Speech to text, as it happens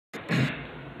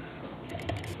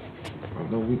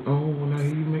know we on when I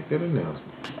hear you make that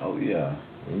announcement. Oh, yeah.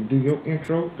 When you do your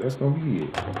intro, that's gonna be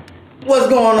it. What's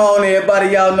going on,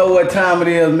 everybody? Y'all know what time it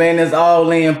is, man. It's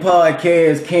Allin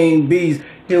podcast, King Beast,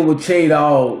 here with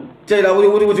J-Dog. J-Dog,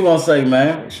 what you want to say,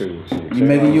 man? Shoot. You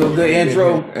making you a good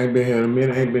intro? Ain't been here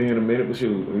in a minute, but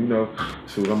shoot, you know,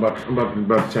 I'm about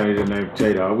to change the name to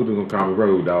J-Dog. We're just gonna call me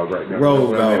Road Dog right now.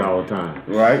 Road Dog. All the time.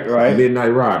 Right. Midnight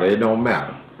Rider, it don't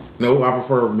matter. No, I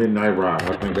prefer Midnight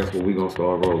Rider. I think that's what we're gonna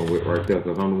start rolling with right there,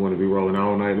 because I'm the one to be rolling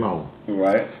all night long.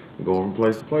 Right. Going from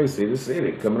place to place, city to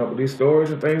city, coming up with these stories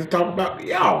and things to talk about to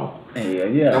y'all.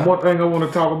 Yeah. And one thing I want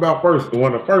to talk about first,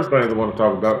 one of the first things I want to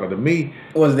talk about, to me.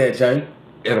 What's that, Jay?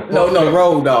 No,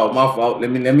 Road Dog. My fault.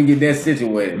 Let me get that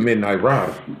situated. Midnight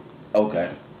Rider.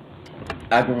 Okay.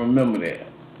 I can remember that.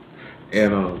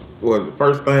 And the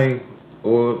first thing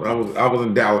was I was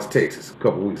in Dallas, Texas, a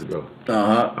couple weeks ago.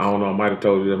 I don't know. I might have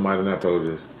told you this, might have not told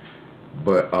you this,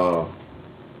 but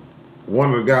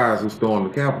one of the guys who stormed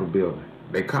the Capitol building,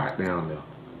 they caught down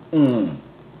there.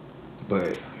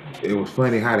 But it was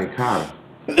funny how they caught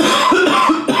him.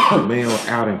 The man was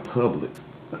out in public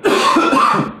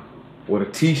with a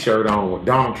T-shirt on with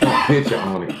Donald Trump picture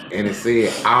on it, and it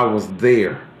said, "I was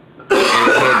there." And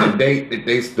it had the date that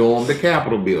they stormed the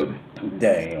Capitol building.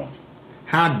 Damn.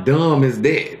 How dumb is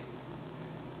that?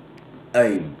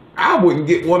 Hey. I wouldn't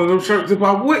get one of them shirts if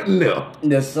I wouldn't know.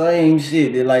 The same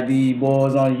shit that like these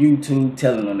boys on YouTube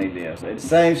telling on their damn self. The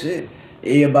same shit.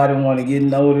 Everybody want to get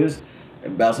noticed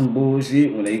about some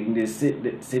bullshit when they can just sit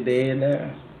there and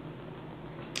there.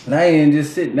 And I ain't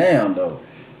just sit down though.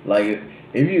 Like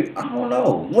if you, I don't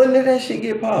know, when did that shit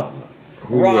get popular?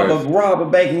 Rob a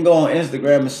bank and go on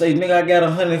Instagram and say, "Nigga, I got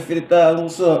 150,000.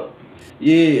 What's up?"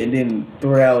 Yeah, and then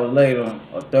 3 hours later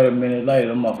or 30 minutes later,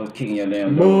 them motherfuckers kicking your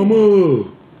damn door.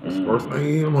 Mama. That's the first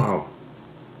thing in my house.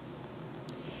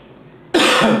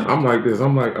 I'm like this.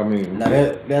 Now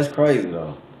that's crazy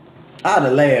though. I'd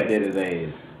have laughed at his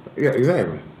ass. Yeah,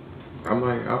 exactly.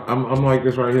 I'm like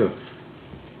this right here.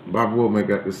 Bob Woodman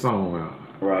got this song out.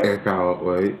 Right. It's called,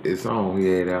 his song he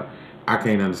had out. I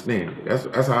can't understand it.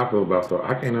 That's how I feel about stuff.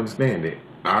 I can't understand it.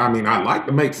 I mean, I like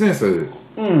to make sense of it.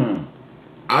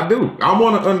 I do. I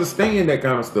want to understand that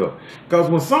kind of stuff. Because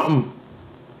when something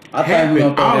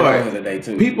happens,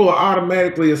 people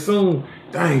automatically assume,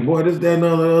 dang, boy, this, that, and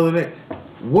other, that.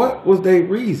 What was their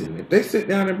reason? If they sit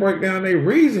down and break down their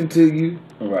reason to you.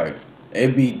 Right.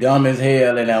 It'd be dumb as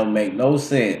hell and that would make no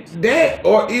sense. That,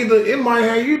 or either it might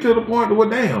have you to the point where,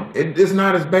 damn, it's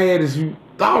not as bad as you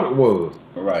thought it was.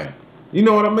 Right. You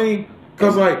know what I mean?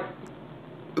 Because, like,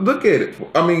 look at it.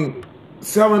 I mean,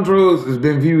 selling drugs has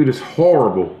been viewed as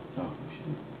horrible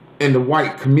in the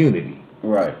white community.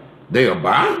 Right. They'll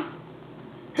buy.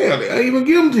 Hell, they'll even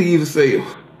give them to you to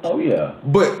sell. Oh, yeah.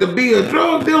 But to be a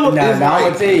drug dealer now, is now like... I'm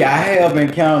going to tell you, I have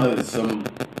encountered some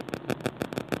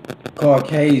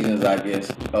Caucasians, I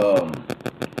guess.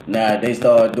 Now, they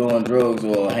start doing drugs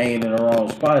or hanging in the wrong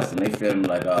spots, and they feel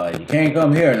like, you can't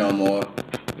come here no more.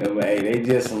 Hey, they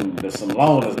just some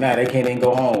loners now. They can't even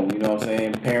go home. You know what I'm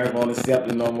saying? Parents won't accept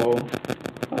it no more.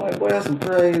 I'm like, boy, that's some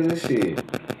crazy shit.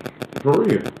 For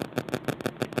real.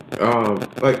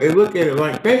 Like, they look at it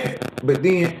like that. But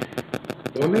then,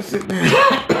 when they sit down...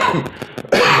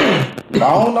 I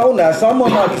don't know now.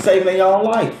 Someone might be saving their own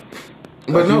life.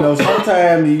 But no. You know,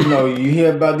 sometimes, you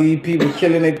hear about these people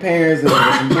killing their parents and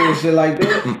some bullshit like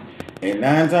that. And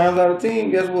 9 times out of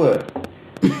 10, guess what?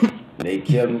 They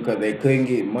killed them because they couldn't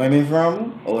get money from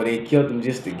them, or they killed them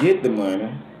just to get the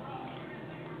money.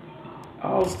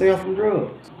 All steal from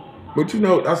drugs. But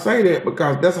I say that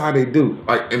because that's how they do.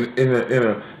 Like in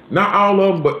a not all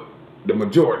of them, but the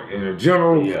majority in a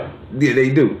general. Yeah, they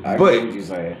do. I get what you're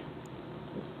saying.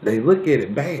 They look at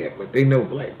it bad, but they know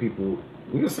black people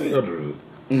will sell drugs.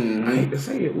 I hate to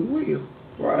say it, we will.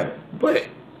 Right. But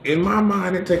in my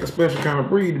mind, it takes a special kind of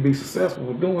breed to be successful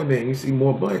with doing that. And you see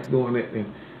more blacks doing that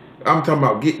than. I'm talking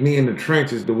about getting in the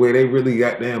trenches the way they really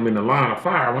got them in the line of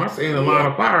fire. When I say in the line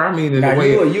of fire, I mean in the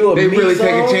way they really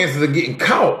taking chances of getting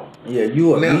caught. Yeah,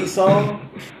 you a me song,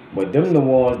 but them the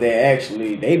ones that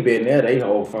actually, they been there they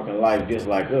whole fucking life just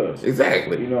like us.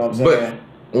 Exactly. You know what I'm saying?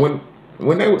 But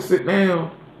when they would sit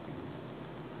down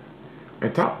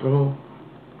and talk to them,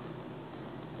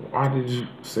 why did you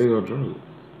sell drugs?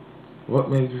 What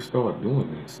made you start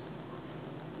doing this?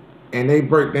 And they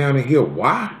break down and hear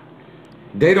why.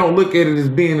 They don't look at it as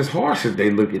being as harsh as they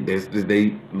look at this.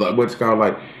 They what's called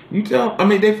like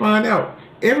they find out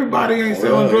everybody ain't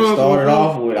selling drugs. It started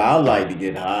off with I like to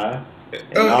get high,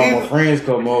 and all my friends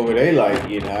come over. They like to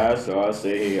get high, so I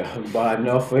say, hey, I buy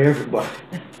enough for everybody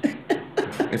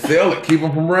and sell it. Keep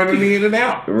them from running in and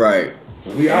out. Right.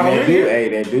 We And all they in do, here. hey,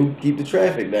 they do keep the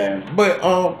traffic down. But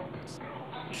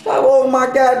Stop opening my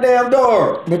goddamn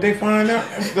door. but they find out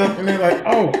that stuff and they're like,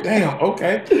 oh damn,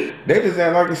 okay. They just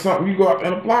act like it's something you go out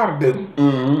and apply to do.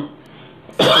 Mm-hmm.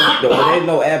 There's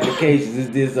no applications.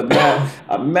 It's just a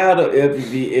matter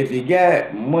if you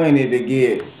got money to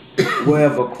get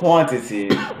whatever quantity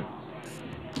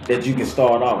that you can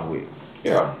start off with.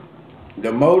 Yeah.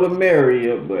 The more the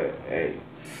merrier, but hey,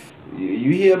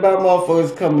 you hear about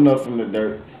motherfuckers coming up from the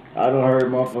dirt. I done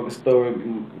heard motherfuckers story,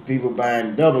 people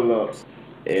buying double ups,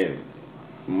 and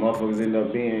motherfuckers end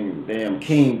up being damn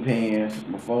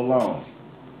kingpins before long.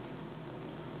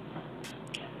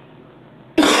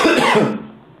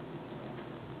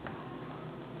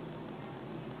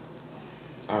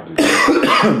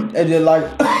 It's just like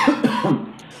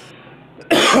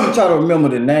I'm trying to remember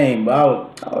the name, but I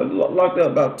was locked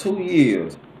up about 2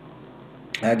 years.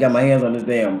 I got my hands on this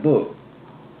damn book.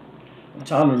 I'm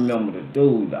trying to remember the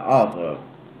dude, the author.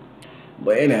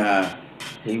 But anyhow,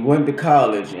 he went to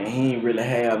college and he didn't really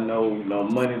have no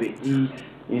money to eat.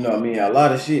 You know what I mean? A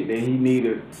lot of shit that he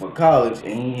needed for college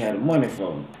and he had the money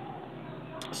for him.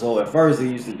 So at first he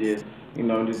used to just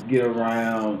get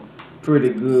around pretty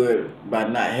good by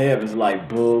not having like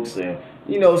books and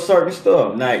certain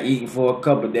stuff. Not eating for a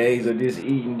couple of days or just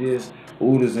eating this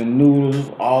oodles and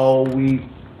noodles all week.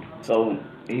 So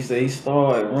he said he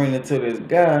started running to this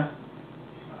guy.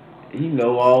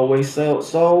 Always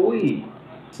sold weed.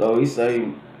 So he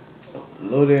say,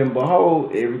 lo and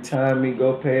behold, every time he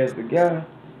go past the guy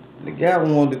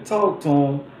wanted to talk to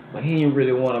him, but he didn't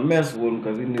really want to mess with him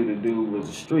because he knew the dude was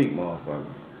a street motherfucker.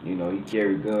 He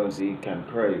carried guns, so he kind of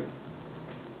crazy.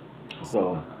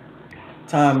 So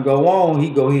time go on, he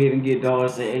go ahead and get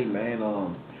dollars. Say, hey man,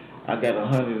 I got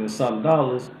 $100 and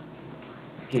something.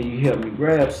 Can you help me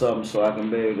grab something so I can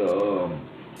be able to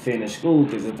finish school?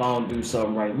 Because if I don't do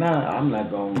something right now, I'm not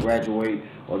gonna graduate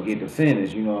or get to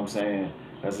finish. You know what I'm saying?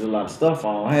 That's a lot of stuff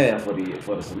I don't have for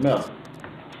the semester.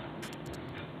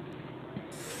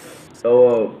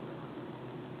 So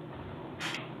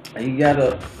he got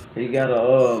a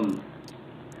an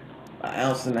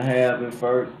ounce and a half at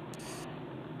first,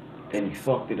 and he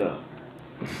fucked it up.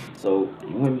 So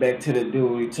he went back to the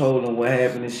dude. He told him what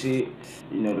happened and shit.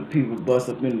 The people bust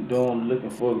up in the dorm looking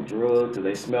for drugs till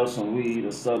they smell some weed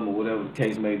or something or whatever the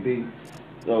case may be.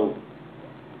 So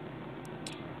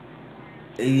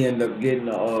he ended up getting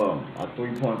a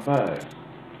 3.5.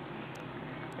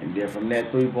 And then from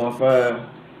that 3.5,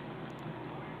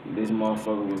 this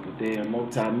motherfucker was the damn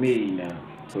multi-millionaire.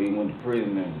 So he went to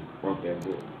prison and wrote that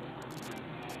book.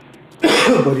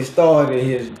 But he started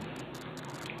his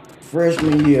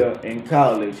freshman year in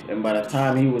college, and by the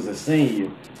time he was a senior,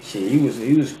 shit, he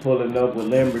was pulling up with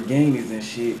Lamborghinis and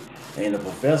shit, and the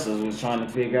professors was trying to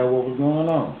figure out what was going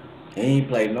on. He ain't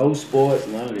played no sports,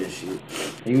 none of this shit.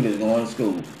 He was just going to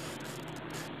school.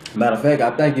 Matter of fact,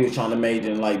 I think he was trying to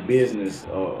major in like business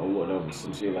or whatever,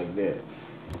 some shit like that.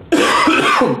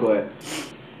 But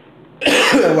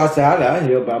that's why I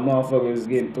hear about motherfuckers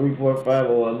getting 3.5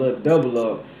 or a little double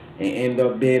up and end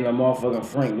up being a motherfucking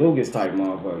Frank Lucas type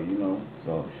motherfucker,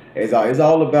 So it's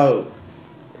all about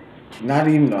not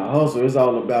even the hustle. It's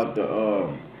all about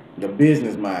the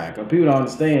business mind. Cause people don't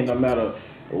understand. No matter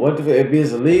if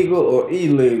it's illegal or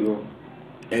illegal,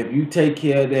 if you take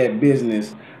care of that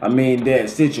business, that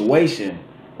situation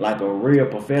like a real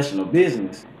professional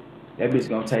business, that bitch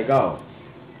gonna take off.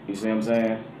 You see what I'm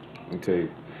saying? Let me tell you,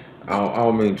 I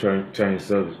don't mean change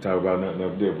subject, talk about nothing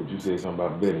else different. You said something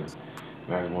about business.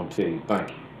 And I just want to tell you thank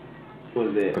you. What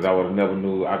is that? Because I would have never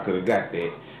knew I could have got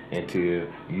that until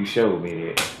you showed me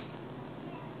that.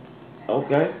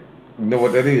 Okay. You know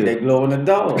what that is? They glow in the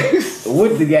dark.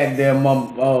 With the goddamn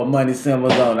money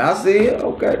symbols on it. I see it.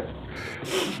 Okay.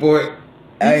 Boy, you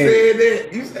said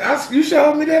that. You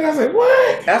showed me that. I said,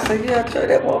 what? I said, yeah, check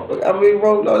that motherfucker.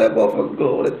 Roll on that motherfucker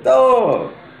glow in the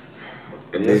dark.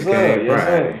 Yes, sir. Yes,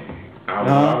 sir. I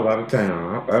was out of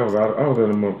town.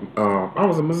 I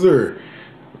was in Missouri.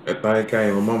 That thing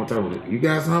came. My mama told me, "You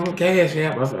got something Cash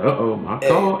App?" I said, my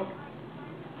card."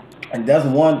 And that's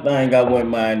one thing I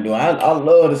wouldn't mind doing. I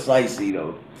love the sightsee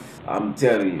though. I'm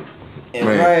telling you. And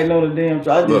riding on the damn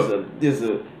truck, just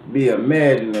be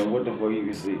imagining what the fuck you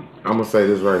can see. I'm gonna say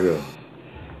this right here.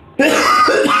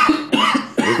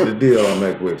 This is the deal I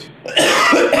make with you.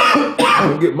 I'm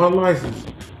gonna get my license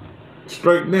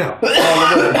straightened out.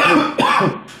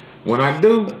 When I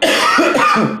do,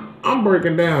 I'm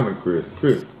breaking down to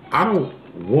Chris, I don't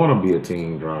want to be a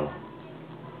team driver.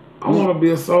 I want to be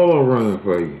a solo run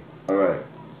for you. All right.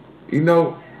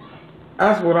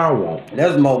 That's what I want.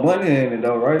 There's more money in it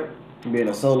though, right? Being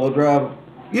a solo driver.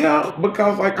 Yeah,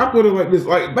 because like I put it like this,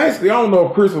 like basically I don't know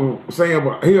if Chris was saying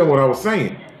but hear what I was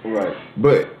saying. Right.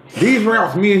 But these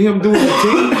routes me and him doing the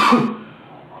team,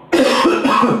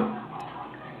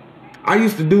 I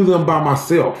used to do them by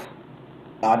myself.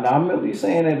 I remember you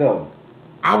saying that though.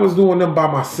 I was doing them by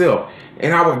myself.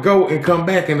 And I would go and come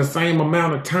back in the same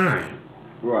amount of time.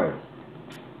 Right.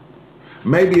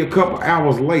 Maybe a couple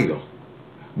hours later.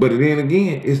 But then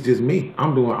again, it's just me.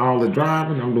 I'm doing all the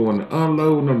driving, I'm doing the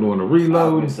unloading, I'm doing the I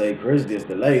reloading. would say Chris just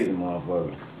the lazy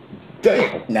motherfucker.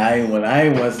 Damn. Nah, I ain't want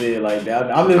to say it like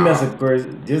that. I'm just messing with Chris.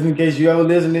 Just in case you ever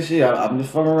listen to this shit, I'm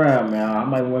just fucking around, man. I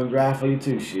might want to drive for you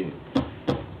too, shit.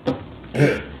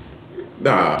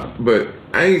 Nah, but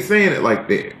I ain't saying it like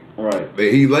that. Right.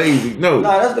 That he lazy. No.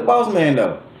 Nah, that's the boss man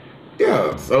though.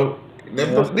 Yeah, so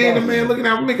then that's the man looking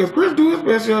out for me because Chris do his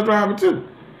best shell driving too.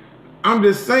 I'm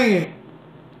just saying,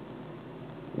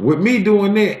 with me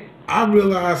doing that, I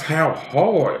realized how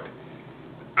hard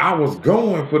I was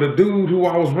going for the dude who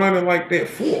I was running like that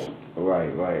for. Right.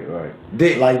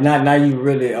 That, Like now you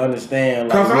really understand.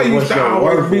 Like, because I used to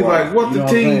always be like, what the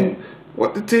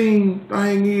team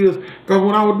thing is. Because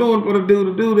when I was doing for the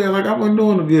dude to do that, like I wasn't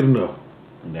doing it good enough.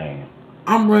 Damn.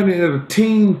 I'm running at a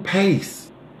team pace.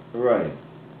 Right.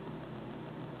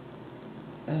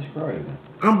 That's crazy.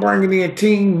 I'm bringing in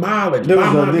team mileage.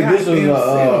 This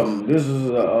is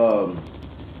a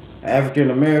African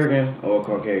American or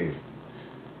Caucasian.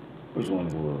 Which one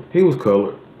was? He was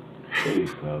colored. He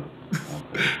was colored.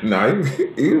 Okay. Nah,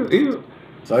 he was.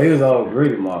 So he was all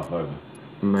greedy, motherfucker.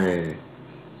 Man.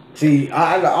 See,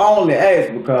 I only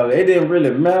asked because it didn't really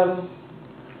matter.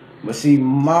 But see,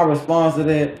 my response to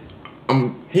that,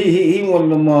 he one of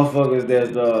the motherfuckers that's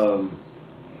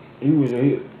he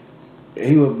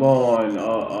was born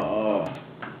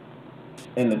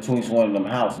in the twins, one of them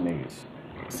house niggas.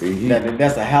 See,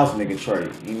 that's a house nigga trait.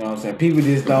 You know what I'm saying? People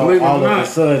just don't all of a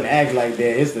sudden act like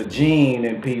that. It's a gene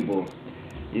in people.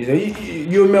 You know,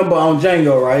 you remember on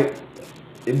Django, right?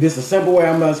 If this is a simple way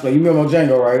I'm gonna explain. You remember on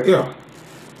Django, right? Yeah.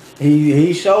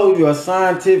 He showed you a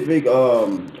scientific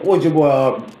what's your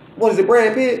boy what is it,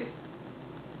 Brad Pitt?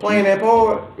 Playing that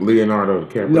part? Leonardo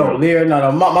DiCaprio. No,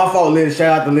 Leonardo. My fault,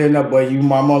 shout out to Leonardo, but you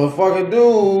my motherfucker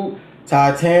dude.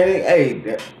 Titanic,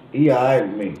 hey, he alright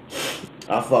with me.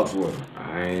 I fucks with him.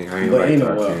 I ain't like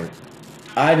Titanic.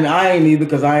 I ain't either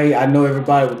because I know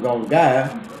everybody was gonna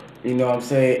die. You know what I'm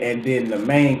saying? And then the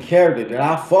main character that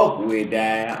I fuck with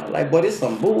died. I'm like, but it's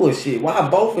some bullshit. Why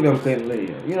both of them couldn't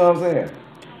live? You know what I'm saying?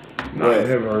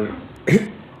 Never.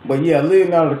 But yeah,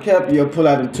 Leonardo DiCaprio pull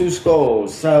out them two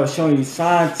skulls, showing you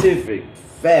scientific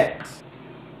facts.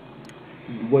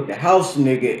 With the house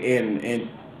nigga and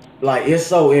like it's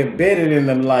so embedded in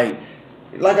them, like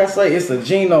I say, it's a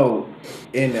genome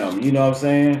in them. You know what I'm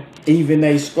saying? Even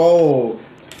they skull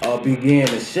begin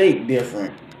to shape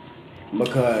different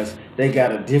because they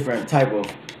got a different type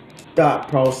of thought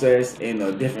process and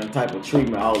a different type of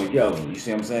treatment altogether. You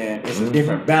see what I'm saying? It's a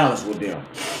different balance with them.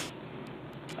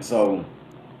 So,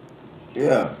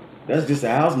 yeah, that's just a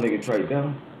house nigga trait,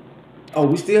 though. Oh,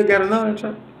 we still got another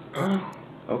trait?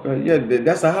 Okay, yeah,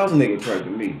 that's a house nigga trait to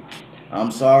me. I'm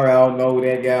sorry, I don't know who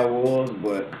that guy was,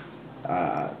 but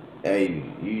hey,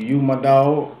 you my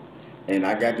dog, and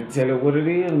I got to tell you what it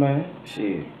is, man.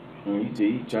 Shit,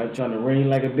 you trying to ring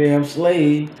like a damn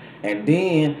slave, and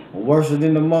then worse than the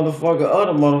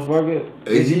other motherfucker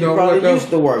is you probably used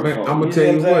to work man, for. I'm gonna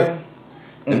tell you what.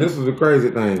 And this is the crazy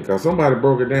thing, because somebody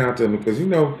broke it down to me. Because, you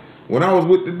know, when I was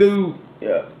with the dude,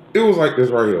 it was like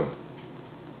this right here.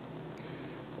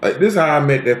 Like, this is how I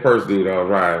met that first dude I was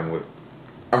riding with.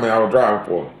 I was driving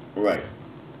for. Right.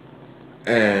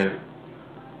 And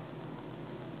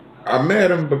I met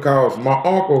him because my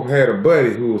uncle had a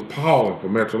buddy who was Paul for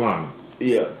Metrolina.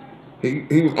 Yeah. He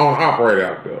was on operator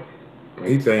out there.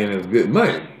 He saying it's good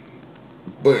money.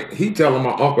 But he telling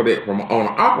my uncle that from on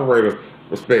an operator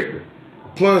perspective.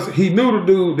 Plus, he knew the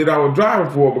dude that I was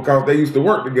driving for because they used to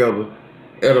work together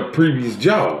at a previous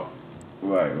job.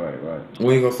 Right.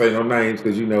 We ain't gonna say no names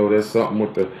because, you know, there's something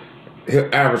with the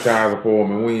advertiser for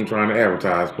them and we ain't trying to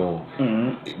advertise for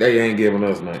them. Mm-hmm. They ain't giving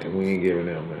us nothing. We ain't giving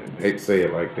them nothing. I hate to say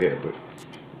it like that, but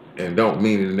and don't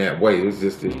mean it in that way. It's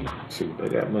just that, shoot, they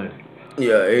got money.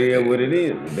 Yeah, it is what it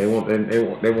is. They want their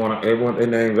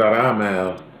names out of our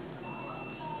mouths.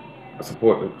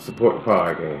 Support the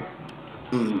podcast.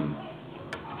 Mm-hmm.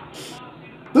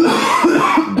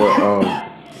 But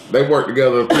they worked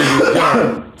together a previous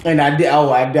job. And I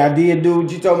did do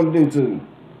what you told me to do too.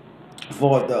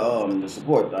 For the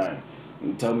support thing.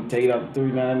 You told me to take it out to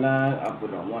 $3.99, I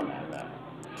put it on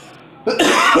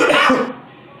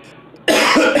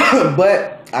 $1.99.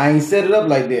 But I ain't set it up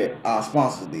like that. Our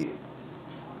sponsors did.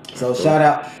 So shout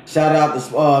out to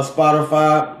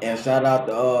Spotify and shout out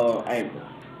to Anchor.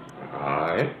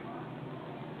 Alright.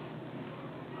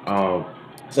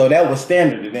 So that was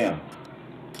standard to them.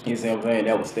 You see what I'm saying?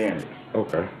 That was standard.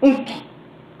 Okay.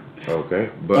 Okay.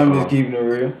 But I'm just keeping it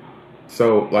real.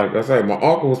 So, like I say, my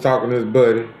uncle was talking to his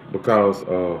buddy because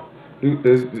he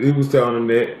was telling him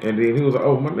that, and then he was like,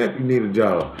 "Oh, my nephew need a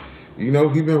job." You know,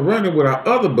 he been running with our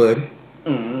other buddy,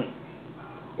 and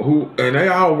they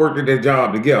all worked at that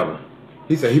job together.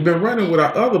 He said he been running with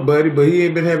our other buddy, but he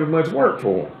ain't been having much work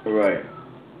for him. Right.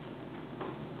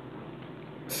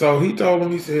 So he told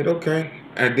him, he said, "Okay,"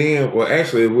 and then, well,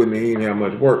 actually, it wouldn't even have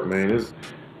much work, man. It's,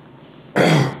 but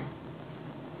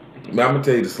I'm gonna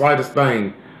tell you the slightest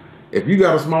thing. If you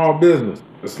got a small business,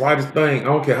 the slightest thing, I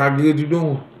don't care how good you're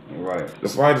doing, right? The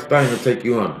slightest thing will take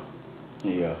you under.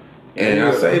 Yeah. And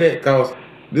I say that because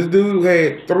this dude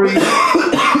had 3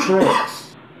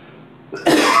 trucks.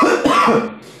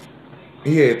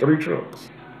 He had 3 trucks.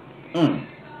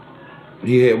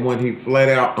 He had one he flat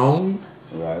out owned.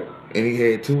 Right. And he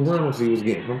had 2 rentals he was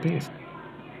getting from Penske.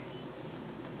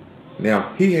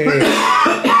 Now, he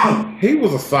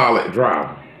was a solid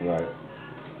driver. Right.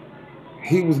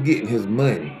 He was getting his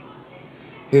money.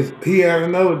 He had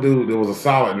another dude that was a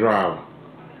solid driver.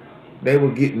 They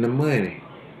were getting the money.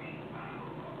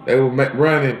 They were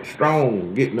running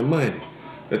strong, getting the money.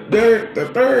 The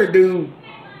third dude,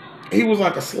 he was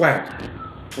like a slacker.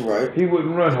 Right. He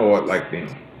wouldn't run hard like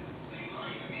them.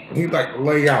 He like to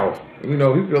lay off. You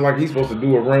know, he feel like he's supposed to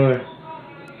do a run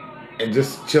and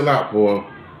just chill out for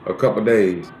a couple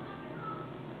days.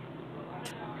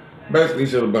 Basically, he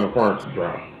should have been a furniture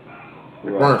driver.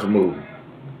 Right. Furniture movie.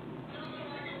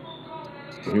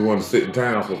 He wanted to sit in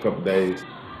town for a couple days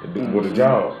and do with a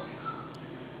job.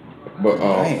 But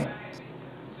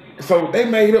so they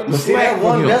made up the slack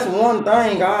for him. That's one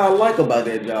thing I like about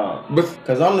that job.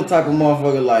 Because I'm the type of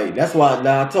motherfucker like, that's why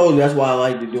I told you that's why I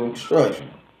like to do construction.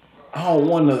 I don't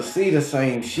want to see the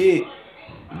same shit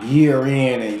year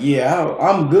in and year out.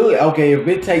 I'm good. Okay, if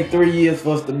it take 3 years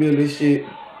for us to build this shit,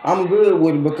 I'm good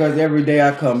with it because every day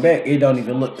I come back, it don't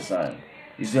even look the same.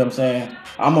 You see what I'm saying?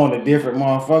 I'm on a different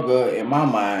motherfucker in my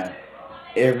mind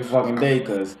every fucking day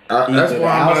because either the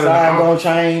outside gonna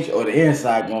change or the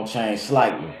inside gonna change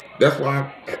slightly. That's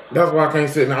why I can't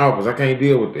sit in the office. I can't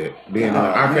deal with that.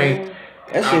 I can't.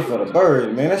 That shit for the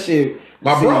birds, man. That shit.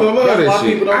 My brother love that shit. That's why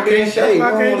people don't be in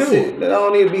shape. They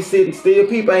don't need to be sitting still.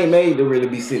 People ain't made to really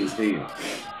be sitting still.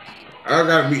 I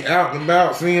gotta be out and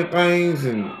about seeing things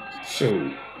and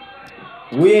shoot.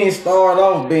 We ain't start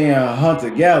off being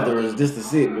hunter-gatherers just to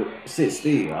sit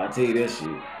still. I tell you that shit.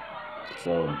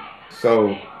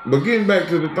 So, but getting back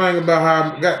to the thing about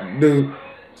how I got to do,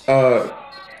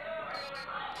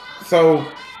 so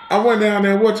I went down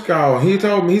there, he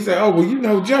told me, he said, "Oh, well, you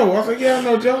know Joe." I said, "Yeah, I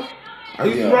know Joe. I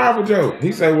used to drive with Joe."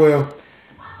 He said, "Well,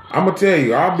 I'm going to tell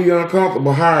you, I'll be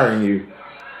uncomfortable hiring you,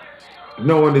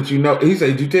 knowing that you know." He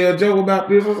said, "Did you tell Joe about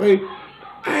this?" I said,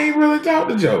 "I ain't really talked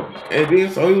to Joe." And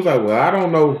then, so he was like, "Well, I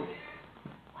don't know."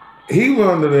 He was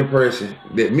under the impression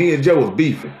that me and Joe was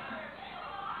beefing.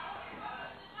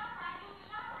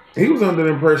 He was under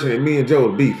the impression that me and Joe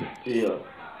was beefing. Yeah.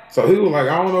 So he was like,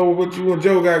 "I don't know what you and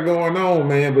Joe got going on,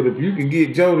 man, but if you can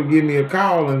get Joe to give me a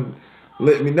call and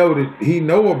let me know that he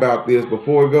know about this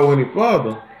before it go any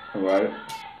further." Right.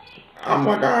 I'm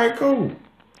like, "All right, cool."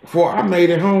 Before I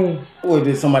made it home. Or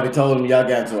did somebody told him y'all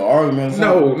got into an argument or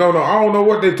something? No. I don't know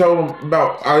what they told him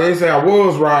about. They say I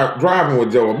was driving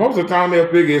with Joe. Most of the time they'll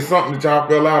figure it's something that y'all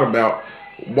fell out about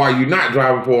why you not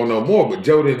driving for him no more. But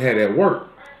Joe didn't have that work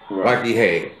like he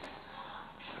had.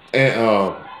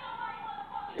 And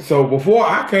so before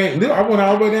I came, I went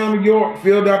all the way down to York,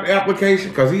 filled out the application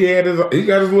because he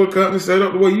got his little company set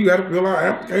up the way you got to fill out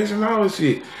application and all this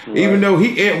shit. Right. Even though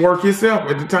he at work himself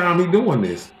at the time he doing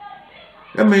this.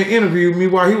 That man interviewed me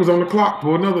while he was on the clock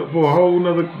for a whole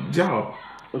nother job.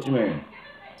 What you mean?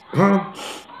 Huh?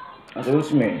 I said, what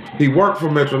you mean? He worked for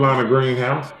Metrolina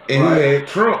Greenhouse and he had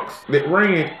trucks that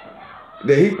ran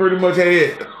that he pretty much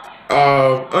had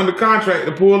under contract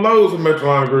to pull loads from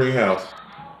Metrolina Greenhouse.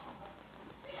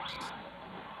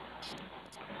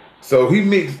 So he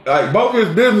mixed, like, both his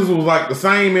businesses was like the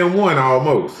same in one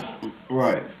almost.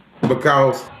 Right.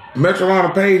 Because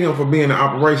Metrolina paid him for being the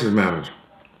operations manager.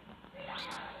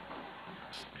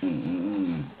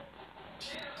 Mm-hmm.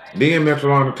 Then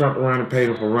Metrolina turned around and paid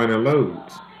him for running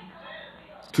loads.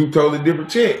 2 totally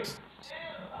different checks.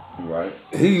 Right.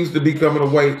 He used to be coming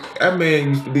away. That man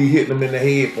used to be hitting him in the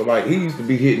head for he used to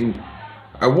be hitting.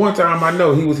 At one time, I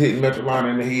know he was hitting Metrolina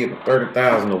in the head for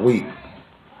 $30,000 a week.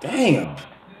 Damn.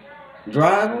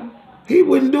 Driving? He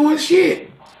wasn't doing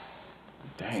shit.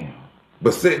 Damn.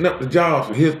 but setting up the jobs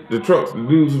for the trucks, the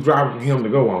dudes who driving for him to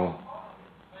go on.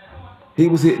 He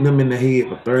was hitting them in the head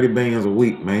for 30 bands a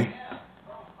week, man.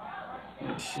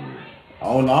 Shit.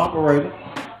 On the operator.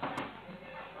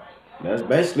 That's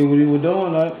basically what he was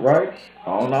doing, right?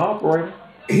 On the operator.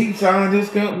 He signed his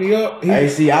company up. Hey,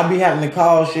 see, I be having to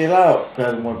call shit out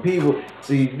because when people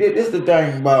see, this the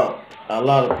thing about a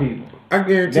lot of people. I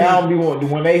guarantee they don't be wanting,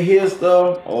 when they hear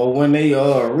stuff or when they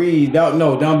read, don't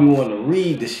be wanting to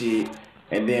read the shit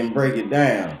and then break it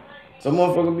down. Some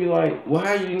motherfucker be like, well,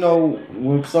 how you know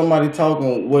when somebody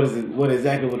talking, what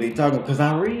exactly what they talking? Because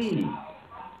I read.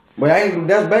 But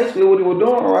that's basically what he was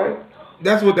doing, right?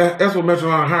 That's what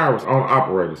Metroline hires on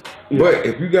operators. Yeah. But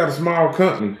if you got a small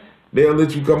company, they'll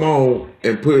let you come on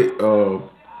and put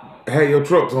have your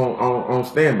trucks on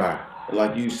standby.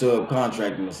 Like you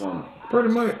subcontracting or something. Pretty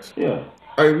much. Yeah.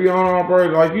 Like if you're on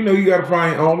operator, like you gotta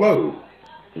find your own load.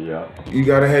 Yeah. You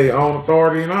gotta have your own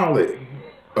authority and all that.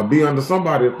 Or be under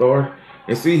somebody's authority.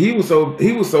 And see, he was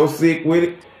so sick with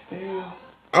it. Yeah.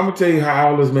 I'm gonna tell you how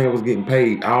all this man was getting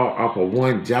paid all off of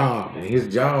one job. And his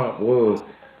job was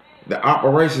the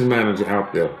operations manager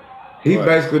out there. He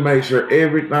basically made sure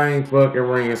everything fucking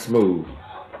ran smooth.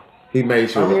 He made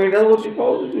sure. I mean, that's what you're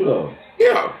supposed to do, though.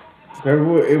 Yeah.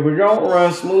 If we don't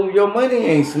run smooth, your money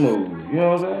ain't smooth. You know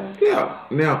what I'm saying? Yeah.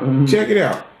 Now, check it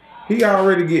out. He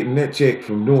already getting that check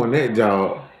from doing that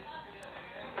job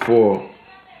for,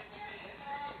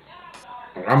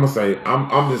 I'm gonna say,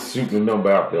 I'm just shooting a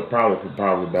number out there. Probably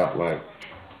about like,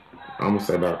 I'm gonna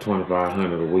say about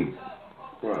 $2,500 a week.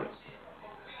 Right.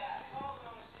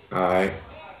 All right.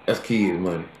 That's kids'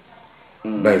 money,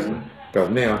 basically. Because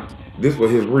now, this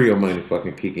was his real money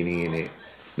fucking kicking in at.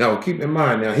 Now, keep in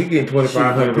mind, now, he getting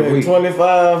 $2,500 a week.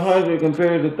 $2,500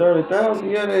 compared to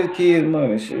 $30,000, yeah, that's kids'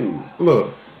 money, shoot.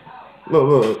 Look,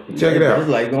 check it out. It's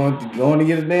like going to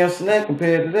get a damn snack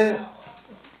compared to that.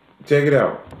 Check it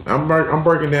out. I'm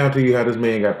breaking down to you how this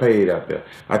man got paid out there.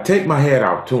 I take my hat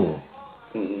off to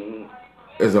him.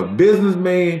 As a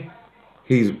businessman,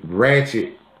 he's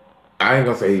ratchet. I ain't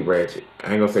gonna say he ratchet.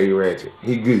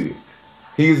 He good.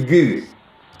 He's good.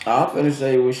 I'm finna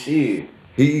say with shit.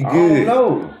 He good. I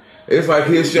don't know. It's like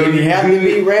he'll show you. Did he have to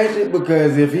be ratchet?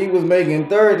 Because if he was making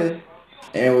 30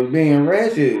 and was being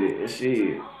ratchet,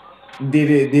 shit, did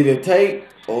it take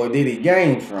or did he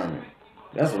gain from it?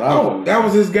 That's what I want. That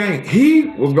was his game. He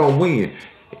was gonna win.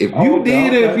 If you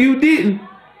did it, if you didn't,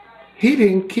 he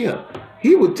didn't care.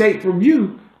 He would take from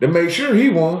you to make sure he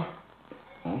won.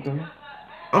 Okay.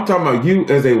 I'm talking about you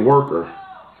as a worker.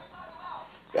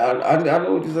 I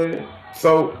know what you're saying.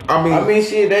 So, I mean,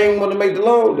 shit, they didn't want to make the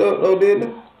load, though, did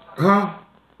they? Huh?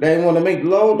 They didn't want to make the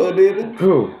load, though, did they?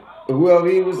 Who? Whoever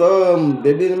he was,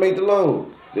 they didn't make the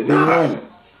load. They didn't run it.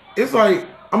 It's like,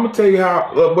 I'm gonna tell you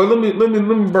how. But let me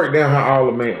break down how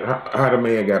the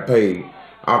man got paid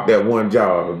off that one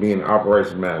job of being an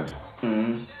operations manager.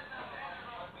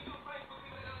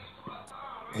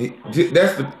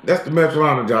 That's the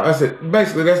Metrolina job. I said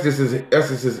basically that's just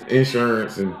his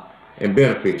insurance and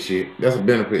benefit shit. That's a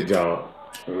benefit job.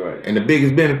 Right. And the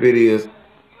biggest benefit is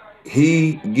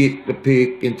he get to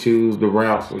pick and choose the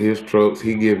routes for his trucks.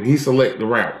 He select the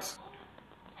routes.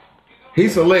 He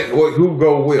select who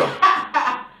go with.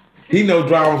 He know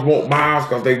drivers want miles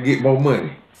because they get more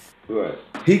money. Right.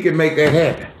 He can make that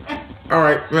happen. All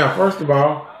right. Now, first of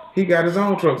all, he got his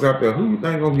own trucks out there. Who you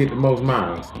think gonna get the most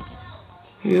miles?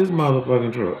 His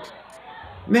motherfucking trucks.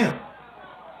 Now,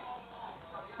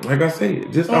 like I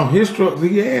said, just on his trucks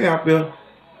he had out there,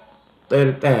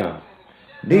 30,000.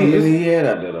 Then he had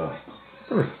out there though.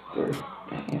 Three.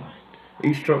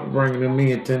 Each truck bringing them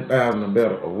in 10,000 or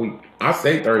better a week. I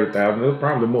say 30,000. It's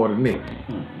probably more than that.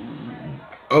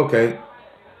 Okay.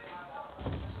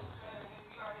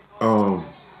 All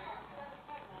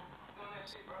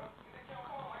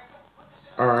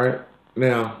right.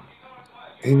 Now,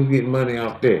 he was getting money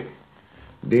out there.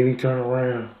 Then he turned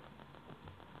around.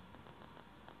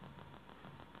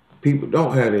 People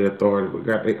don't have the authority, but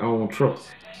got their own trucks.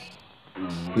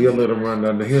 He'll let them run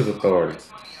under his authority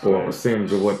for a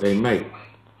percentage of what they make.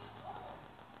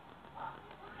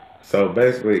 So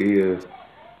basically is,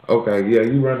 okay, yeah,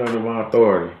 you run under my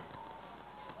authority,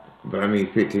 but I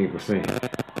need 15%.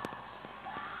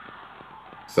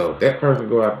 So if that person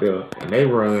go out there and they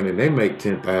run and they make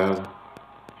 10,000,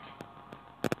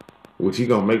 which he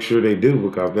gonna make sure they do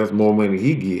because that's more money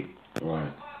he get.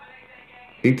 Right.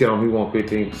 He tell him he want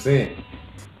 15%.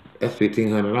 That's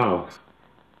 $1,500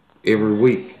 every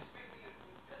week.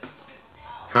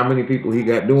 How many people he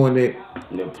got doing that?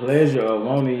 The pleasure of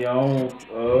owning your own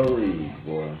read,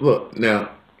 boy. Look, now,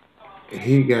 I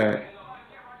think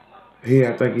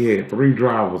he had 3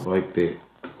 drivers like that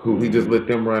who he just let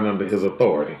them run under his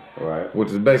authority. Right. Which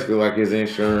is basically like his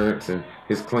insurance and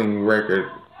his clean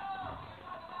record.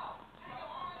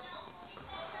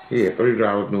 He had 3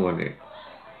 drivers doing that.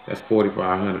 That's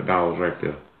 $4,500 right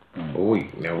there a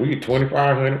week. Now we get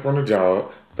 $2,500 from the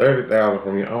job, $30,000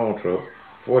 from your own truck,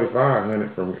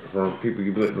 $4,500 from people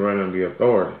you let run under your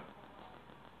authority.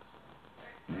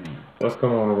 What's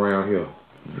going on around here?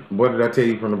 What did I tell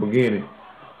you from the beginning?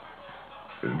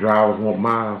 The drivers want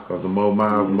miles because the more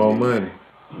miles, the more money.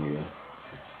 Yeah.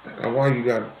 Now why you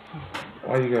gotta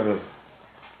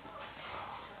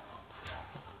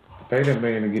pay that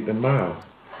man to get the miles?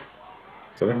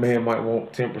 So that man might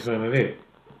want 10% of that.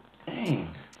 Dang.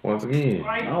 Once again,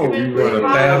 No, if you run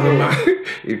 1,000 miles,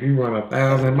 if you run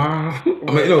 1,000 miles, I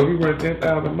mean, no, if you run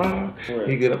 10,000 miles,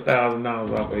 he get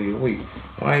 $1,000 off every week.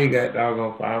 Why you got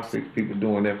doggone 5, 6 people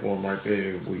doing that for him right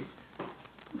there every week?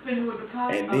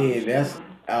 And then that's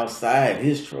outside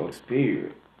his trucks,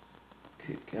 period.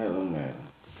 Good God, man.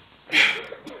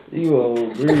 You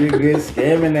old really good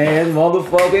scamming ass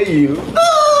motherfucker, you.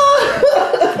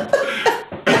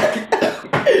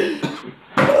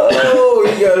 Oh,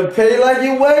 you gotta pay like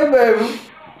you weigh, baby.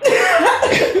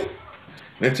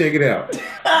 Now check it out.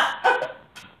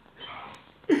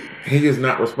 He is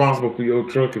not responsible for your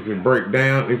truck if it break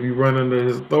down. If you run under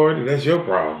his authority, that's your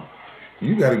problem.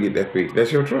 You got to get that fixed.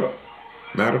 That's your truck.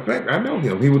 Matter of fact, I know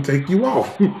him. He will take you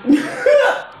off.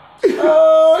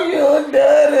 Oh, you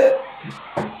done it.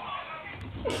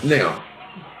 Now,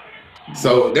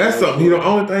 so that's something. The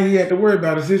only thing he had to worry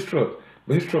about is his truck.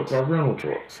 But his trucks are rental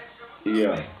trucks.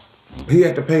 Yeah. He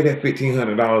had to pay that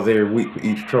 $1,500 every week for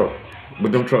each truck.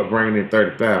 But them trucks bringing in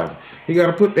 $30,000. He got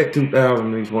to put that $2,000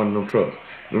 in each one of them trucks.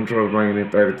 Them trucks bringing in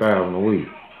 $30,000 a week.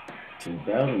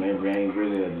 2,000 never ain't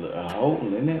really a hole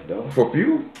in that though. For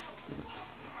fuel?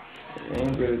 It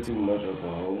ain't really too much of a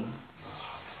hole.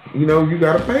 You know, you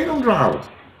got to pay them drivers.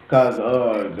 Cause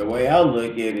the way I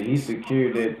look at it, he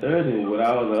secured that 30 with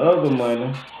all the other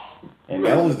money, and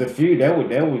that was the fuel. That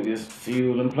was just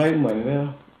fuel and play money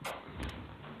there.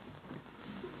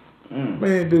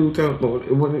 Man, dude,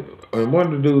 one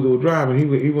of the dudes who was driving,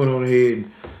 he went on ahead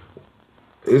and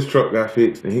his truck got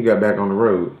fixed and he got back on the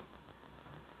road.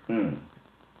 And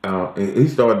he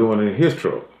started doing it in his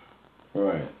truck.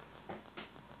 Right.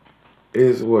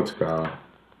 It's what's called.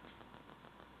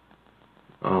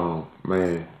 Oh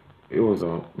man, it was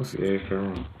what's the extra?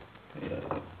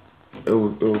 Yeah. It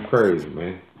was crazy,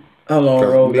 man. How long,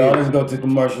 road dog? Let's go to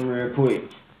commercial real quick.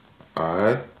 All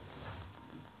right.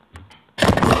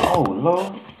 Oh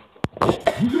Lord.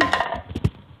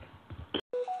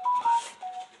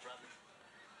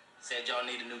 Said y'all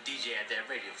need a new DJ at that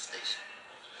radio station.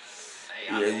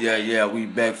 Yeah. We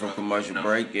back from commercial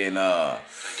break, and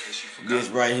this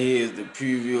right here is the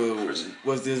preview of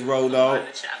what's this, road dog?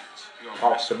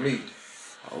 Talk to me.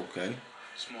 Okay.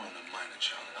 It's more than a minor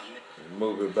challenge. A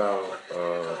movie about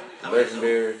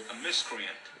legendary A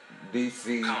miscreant.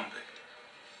 DC Convict.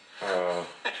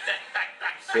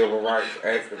 civil rights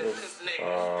activist. This nigga,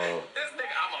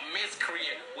 I'm a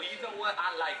miscreant. Well, you know what?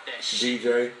 I like that shit.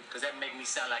 DJ. Because that make me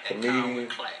sound like Comedian. a common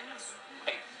class.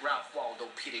 Hey, Ralph Waldo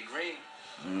Peter Green.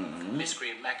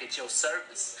 Miscreant Mac at your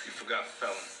service. You forgot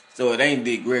felon. So it ain't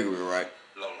Dick Gregory, right?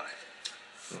 Low life.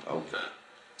 Okay.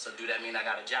 So do that mean I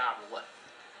got a job or what?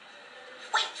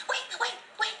 Wait.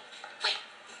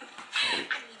 I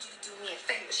need you to do me a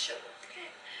favor, sugar.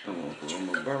 I'm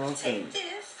gonna burn my Take fingers.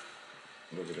 this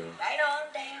Look at that. right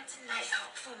on down tonight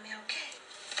for me, okay?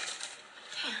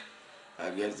 I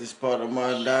guess this part of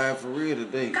my diet for real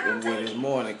today. It went this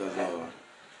morning because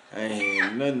I ain't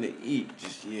had nothing to eat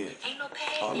just yet. Ain't no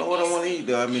pain. I don't know what I want to eat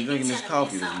though. I've been drinking this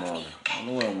coffee this morning. I don't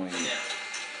know what I want to eat.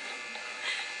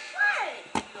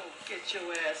 What? Don't get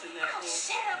your ass in that room.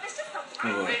 Shut up, it's just a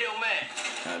What? radio man.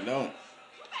 I don't.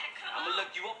 I'm gonna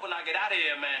look you up when I get out of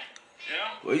here, man.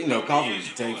 Yeah? Well, you know, coffee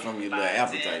just take from your little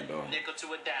appetite though. Nickel to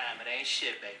a dime, it ain't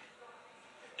shit, baby.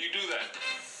 You do that.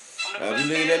 You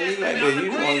looking at me like that,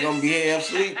 you want gonna be half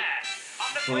asleep. I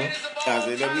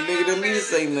said, don't be looking at me to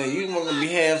say nothing. You want to be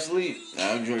half asleep.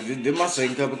 I'm drinking. This my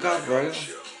second cup of coffee, right?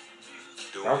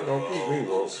 Coffee don't keep me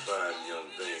woke.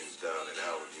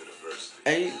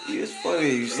 Hey, it's funny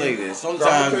you say that. I'm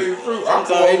Sometimes tell you the truth.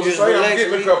 sometimes it just I'm relax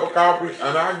getting a me. cup of coffee,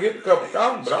 and I get a cup of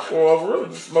coffee, but I pour over really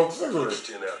to smoke a cigarette.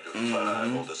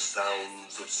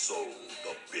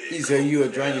 He said you a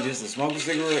drinker just to smoke a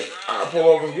cigarette? I pull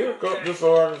over and get a cup just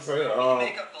so I can say,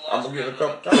 I'm gonna get a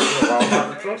cup of coffee. If I'm out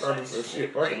the truck, I just say,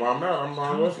 shit, fuck it, while I'm out, I'm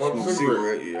might as well smoke a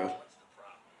cigarette. Yeah.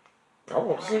 I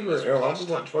want a cigarette, hell, I'm just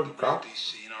want to fucking coffee.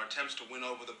 In our attempts to win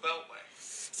over the Beltway.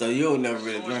 So you don't never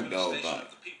really drink the whole bottle?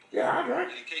 Yeah, I drink.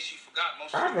 And in case you forgot,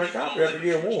 most I of the drink people coffee who after live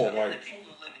in getting warm, Georgetown, like, the people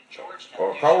who live in Georgetown, or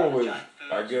use cold is,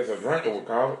 Georgetown I foods, guess, a drinker would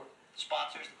call it.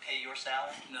 sponsors to pay your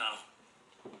salary. No,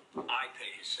 I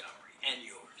pay his salary and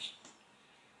yours.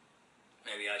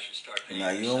 Maybe I should start paying. Now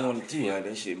you don't want to too, right?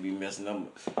 That shit be messing up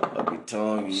your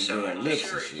tongue and your damn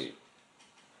lips and shit.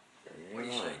 What do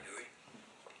you say, Dewey?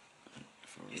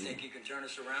 You think you can turn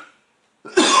us around?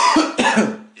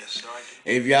 Yes, sir, I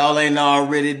do. If y'all ain't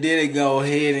already did it, go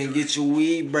ahead and get your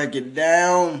weed, break it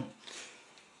down.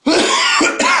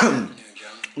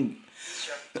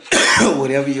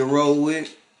 Whatever you roll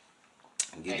with,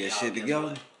 get that shit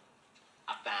together.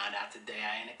 I found out today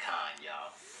I ain't a con,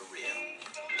 y'all. For real.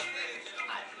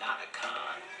 I'm not a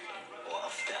con, or a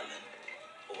felon,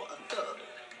 or a thug.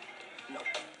 No,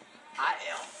 I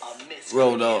am a miscreant.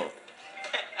 Roll dog.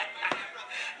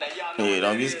 Now y'all know Yeah, what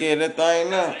don't that get is? scared of that thing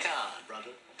now. That's a con,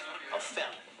 brother. A felon,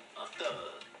 a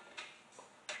thug.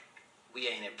 We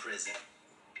ain't in prison.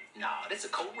 Nah, this a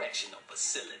correctional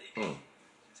facility.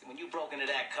 See, when you broke into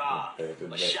that car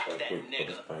or shot that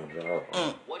nigga,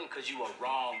 wasn't because you were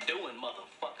wrongdoing,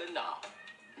 motherfucker. No.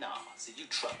 See, you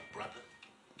trouble, brother.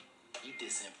 You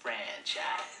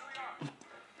disenfranchised.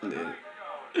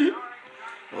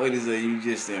 What is it? You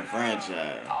just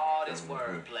enfranchised. All this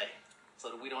wordplay so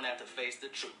that we don't have to face the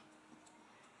truth.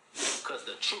 Because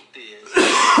the truth is,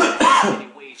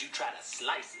 any ways you try to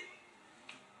slice it,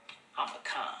 I'm a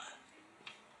con.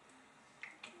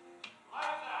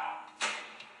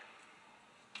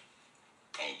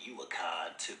 And you a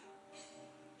con too.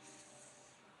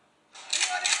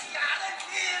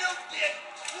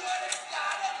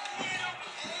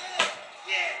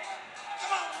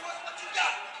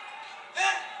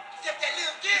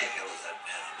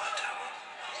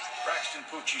 Braxton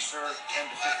Pucci, sir, 10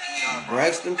 to 15 hours.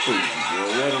 Braxton Pucci, boy,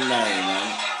 what a name, man.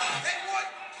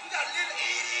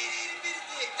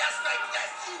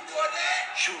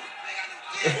 Shoot.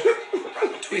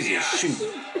 He's just shoot.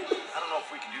 I don't know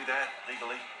if we can do that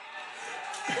legally.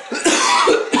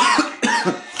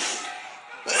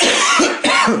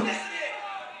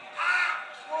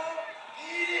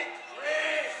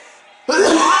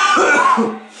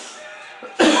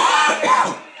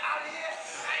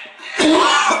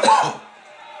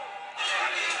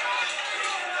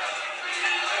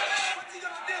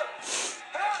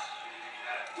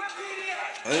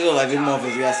 It look like this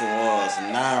motherfucker got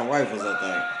some 9 rifles, I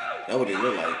think. That's what it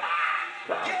look like.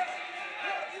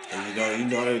 And you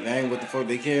know they ain't what the fuck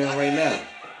they carrying right now.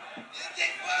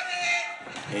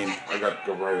 And I got to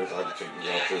go right here so I can check these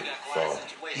out too. So,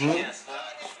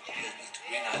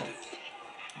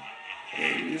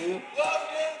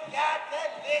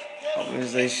 I'm gonna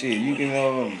say shit. You can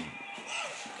No,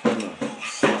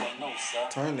 sir.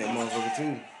 turn that motherfucker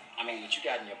too. I mean, what you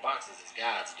got in your boxes is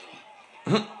God's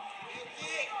doing.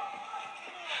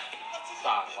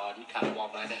 Sorry, Lord, you kind of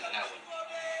walk right into that one.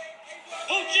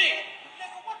 Poochie!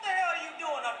 Nigga, what the hell are you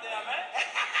doing up there, man?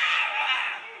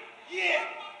 Yeah,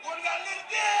 what got a little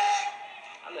dig?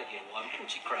 I look at one,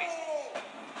 Poochie crazy.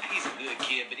 He's a good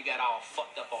kid, but he got all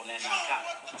fucked up on that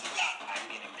narcotics. I can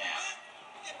get him down.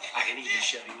 I can even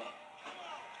shut him up.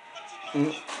 I'd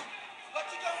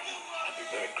be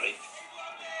very grateful.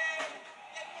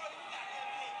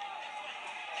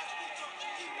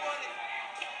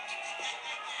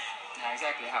 Now,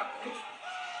 exactly how grateful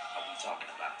are we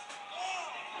talking about?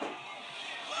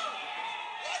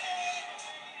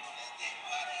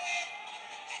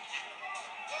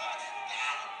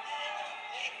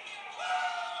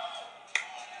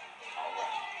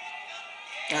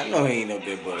 I know he ain't no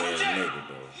big butt ass nigga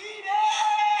though. Boy,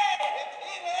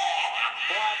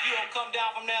 if you don't come down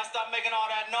from there and stop making all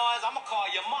that noise, I'm gonna call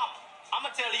your mama. I'm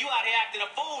gonna tell her you out here acting a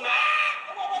fool now.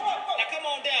 Now come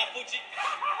on down, Poochie.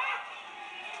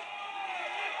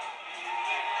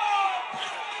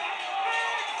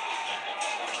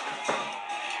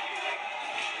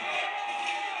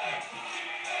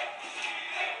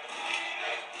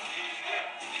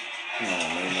 No,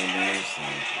 man, no damn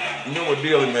sense. you know what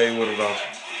deal he made with it though?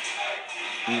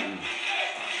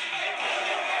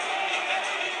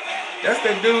 That's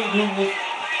that dude who was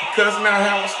cussing out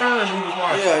Howard Stern who was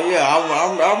watching. Yeah,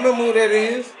 I remember who that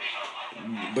is.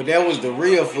 But that was the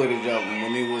real footage of him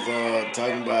when he was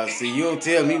talking about. See, you don't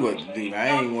tell me what to do. I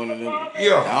ain't one of them.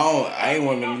 Yeah. I ain't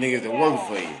one of them niggas that work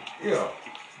for you. Yeah.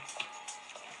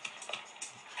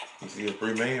 You see a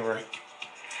free man, right?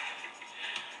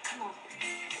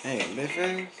 Damn, that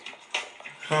fast?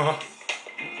 Huh?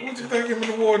 What you think him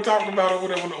and the Ward talked about or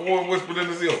whatever when the Ward whispered in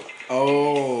his ear?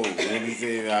 Oh, when he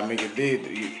said I make a deal.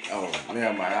 Oh,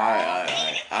 never mind.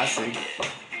 I see.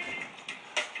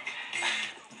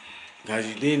 Cause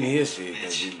you didn't hear shit,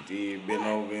 cause you did been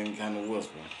over and kind of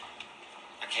whispering.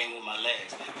 I came with my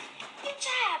legs, baby. You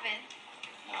jiving?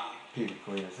 Nah. Peter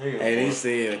Queen as hell. Hey, they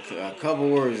said a couple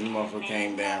words and the motherfucker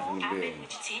came down from the I've been building.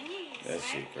 with you 10 years. That right?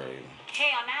 shit crazy.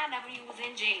 Hell, now I never you was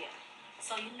in jail.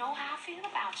 So you know how I feel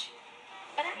about you.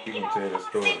 But I You you gonna know, tell that Fox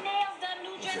story. and nails done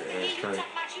new He dress said, to hear "Ass you straight." talk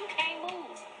about you can't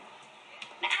move.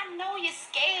 Now I know you're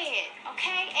scared,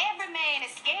 okay? Every man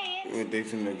is scared. What they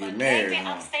finna get But married, baby,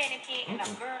 huh? I'm standing here in a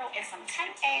girdle and some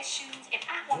tight ass shoes. If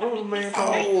I want What to was meet man some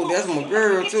talking nice Oh, that's my folks,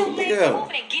 girl get too. your Look legs at her.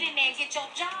 moving and get in there and get your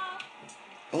job.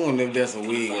 I wonder if that's a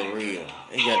wig or real.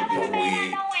 It got to be Every a man I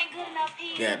wig. know ain't good enough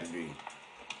here. Got to be.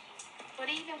 But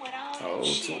even with all that Oh,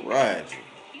 shit, to right.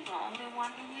 you the only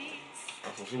one who is.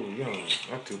 That's when she was young.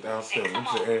 That's 2007. Hey, come You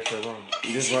said on. ass straight on.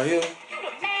 This right here? You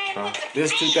the man with the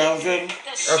This 2007?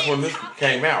 That's when this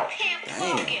came out.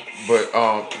 Damn.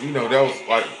 But you know, that was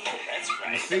like That's the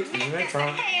right. 60s and that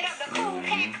time. Head up the cool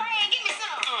cat clan. Give me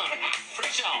some.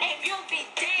 Preach on. And you'll be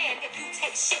damned if you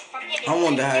take shit from any I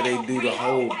wonder how they yellow, do the green,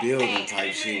 whole or white building man.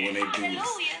 type shit when they do this,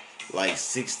 Hallelujah. like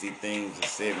 60 things or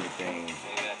 70 things.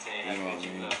 Maybe I'll tell you You know how what I good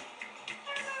you mean? look.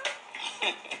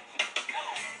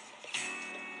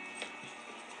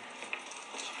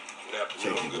 Good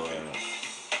Check afternoon, it good out.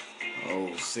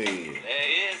 people. Oh, shit. There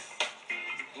he is.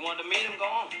 You wanted to meet him? Go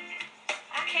on.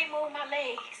 I can't move my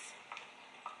legs.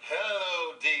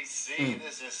 Hello, DC.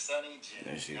 This is Sonny Jim.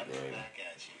 That shit Coming great. back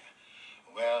at you.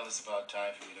 Well, it's about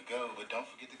time for me to go, but don't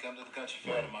forget to come to the country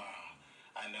fair tomorrow.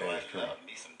 I know I That's true. love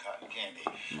me some cotton candy.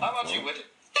 How about you, Widget?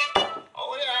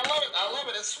 Oh, yeah, I love it. I love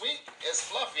it. It's sweet, it's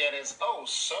fluffy, and it's oh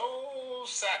so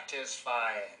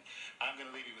satisfying. I'm going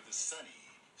to leave you with the sunny,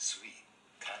 sweet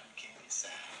cotton candy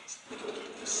sounds.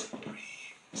 The sea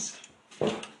breeze.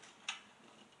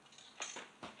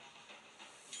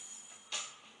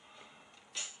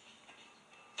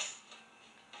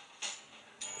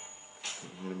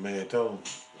 The man told him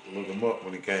to look him up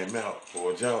when he came out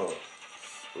for a job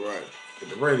Right. at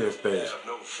the radio station. Have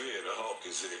no fear, the Hawk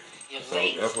is here. You're So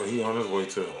late. that's what he on his way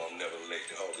to. Oh, I'm never late.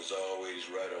 The Hawk is always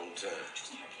right on time.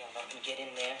 Y'all let me get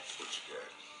in there. What you got?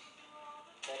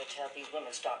 Better tell these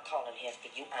women start calling here for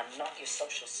you. I'm not your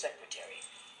social secretary.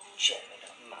 Jamming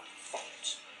up my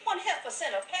phones.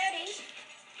 100% of patties.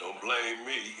 Don't blame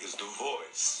me, it's the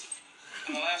voice.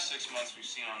 In the last 6 months, we've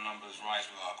seen our numbers rise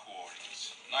with our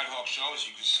coordinates. Nighthawk show, as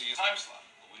you can see, is time slot.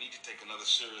 But we need to take another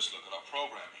serious look at our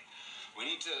programming. We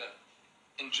need to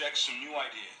inject some new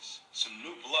ideas, some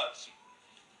new blood.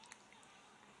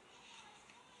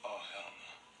 Oh, hell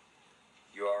no.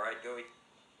 You all right, Dewey?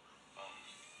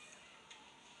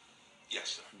 Yes,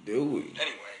 sir. Dewey.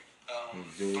 Anyway,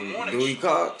 for morning Dewey show-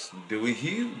 Cox? Dewey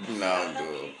Hughes. No,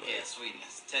 dude. Yeah,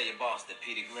 sweetness. Tell your boss that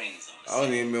Peter Green's on the I don't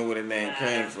scene. even remember where the name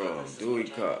came from. Dewey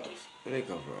Cox. Where they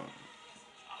come from?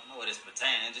 I don't know what it's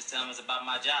pertaining. Just tell him it's about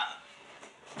my job.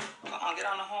 Come on, get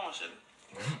on the horn, sugar.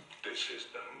 This is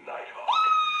the Nighthawk.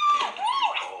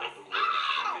 All the way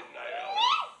to midnight hour.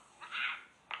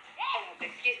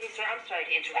 Excuse me, sir. I'm sorry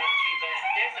to interrupt you, but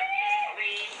there's a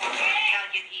Green. I'll tell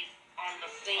you he's on the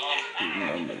scene.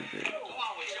 Come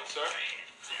on with you, sir.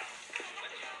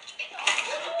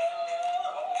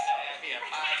 Be a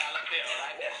 $5 bill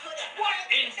right there. What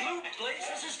in blue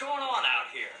blazes is going on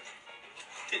out here?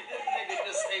 This nigga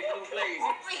just say blue blazes.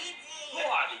 Who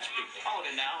are these people? Hold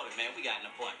it now, hold it, man. We got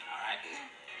an appointment, all right?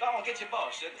 Go on, get your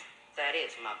boss, sugar. That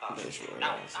is my boss. That's right.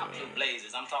 Not blue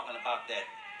blazes. I'm talking about the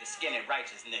skinny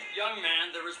righteous nigga. Young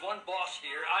man, there is one boss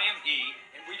here. I am he,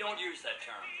 and we don't use that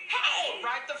term. Well,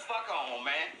 right the fuck on,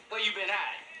 man. Where you been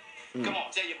hiding? Come on,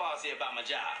 tell your boss here about my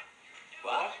job.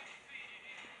 What?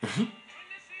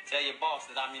 Tell your boss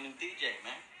that I'm your new DJ,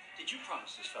 man. Did you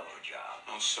promise this fellow a job?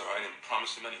 No, sir, I didn't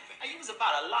promise him anything. Hey, you was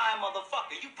about a lying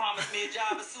motherfucker. You promised me a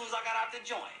job as soon as I got out the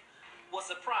joint. Well,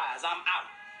 surprise, I'm out.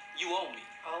 You owe me.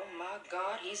 Oh my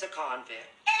God, he's a convict.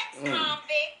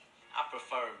 Ex-convict. I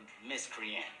prefer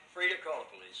miscreant. Free to call,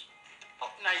 please. Oh,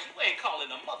 now you ain't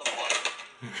calling a motherfucker.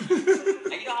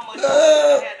 And you know how much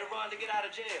I had to run to get out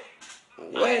of jail? I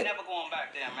ain't What? never going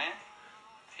back there, man.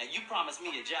 And you promised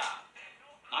me a job.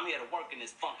 I'm here to work in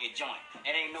this funky joint.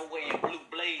 And ain't no way in blue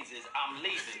blazes I'm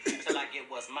leaving till I get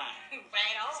what's mine.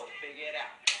 Right on. So figure it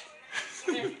out.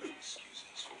 Excuse us.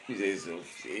 He said, so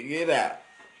figure it out.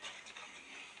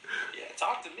 Yeah,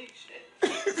 talk to me, shit.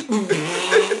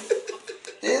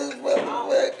 This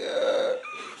motherfucker.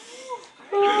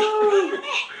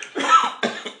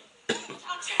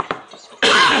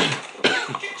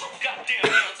 Goddamn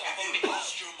hands off of me.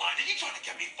 Lost your mind. Are you trying to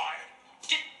get me fired?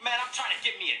 Man, I'm trying to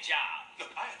get me a job.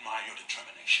 Look, I admire your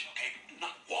determination, okay? But do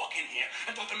not walk in here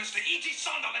and talk to Mr. E.T.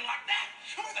 Sunderland like that.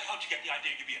 And where the hell did you get the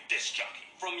idea to be a disc jockey?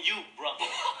 From you, brother.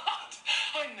 What?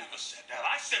 I never said that.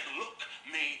 I said look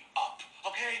me up,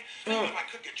 okay? Maybe if I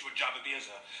could get you a job, it'd be as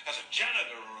a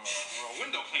janitor or a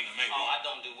window cleaner, maybe. Oh, I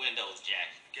don't do windows,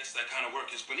 Jack. Guess that kind of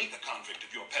work is beneath a convict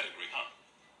of your pedigree, huh?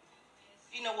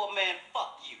 You know what, man?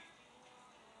 Fuck you.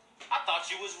 I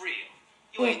thought you was real.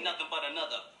 You ain't nothing but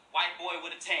another white boy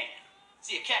with a tan.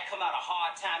 See, a cat come out of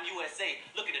Hard Time USA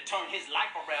looking to turn his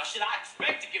life around. Should I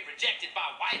expect to get rejected by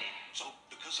white? So,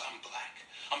 because I'm black,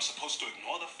 I'm supposed to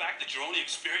ignore the fact that your only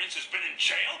experience has been in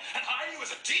jail and hire you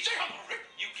as a DJ?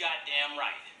 You goddamn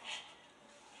right.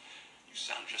 You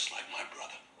sound just like my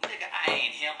brother. Nigga, I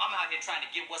ain't him. I'm out here trying to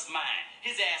get what's mine.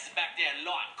 His ass is back there in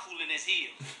Lawton cooling his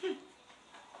heels.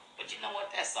 But you know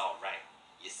what? That's all right.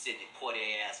 You Sidney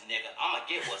Poitier ass nigga. I'ma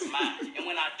get what's mine. And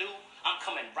when I do, I'm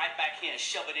coming right back here and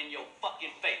shove it in your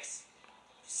fucking face.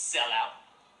 Sell out.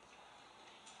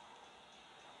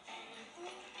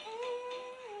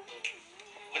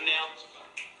 Vanell,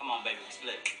 come on, baby, we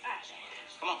split.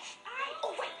 Come on.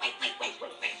 Oh, wait.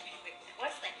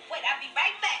 What's that? Wait, I'll be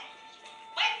right back.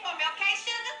 Wait for me, okay,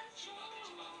 sugar?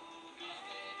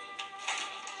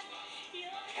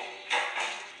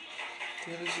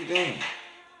 What is she doing?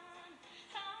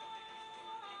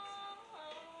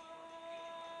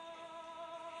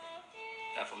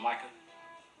 That for Micah?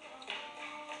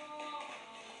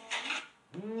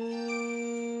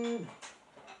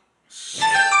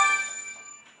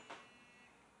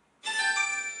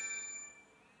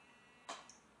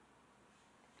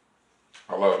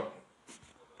 Hello?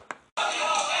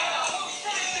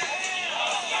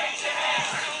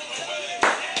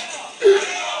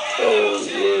 Oh,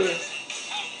 man.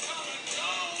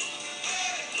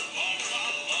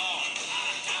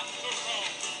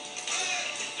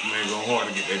 Man, go hard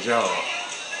to get that job.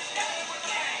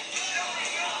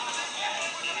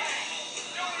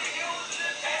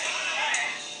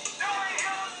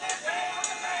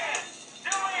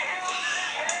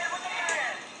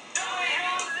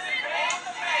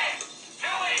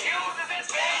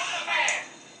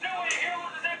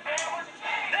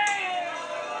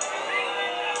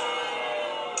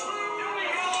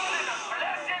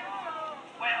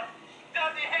 Well,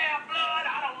 does he have blood?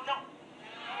 I don't know.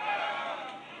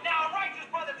 Now, a righteous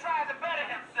brother tries to better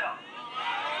himself.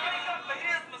 Make up for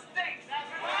his mistakes.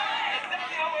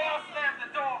 Exactly who else slammed the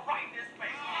door right in his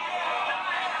face.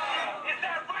 Is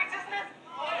that righteousness?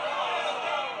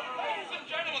 Ladies and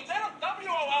gentlemen,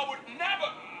 WOL would never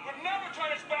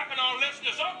turn its back on our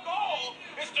listeners. Our goal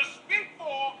is to speak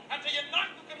for and to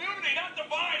unite the community, not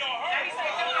divide or They hurt. say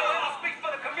WOL speaks for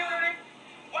the community.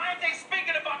 Why ain't they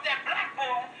speaking about that black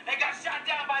boy that got shot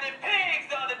down by them pigs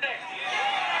the other day?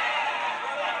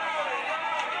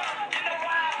 You know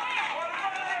why?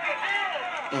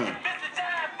 Mr.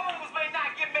 Giant Fools may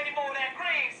not get many more of that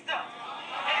green stuff.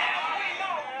 And as we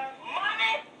know,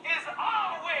 money is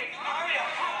always the real.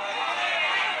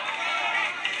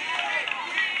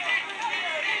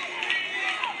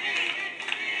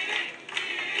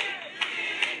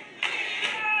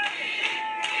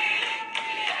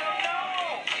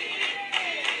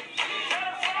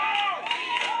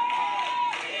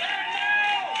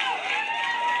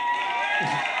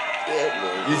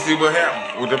 You see what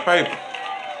happened with the paper?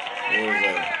 What was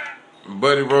that?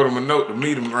 Buddy wrote him a note to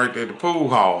meet him right there at the pool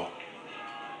hall.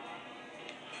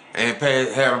 And had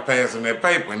him pass him that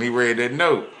paper, and he read that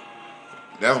note.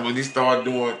 That's when he started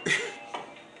doing.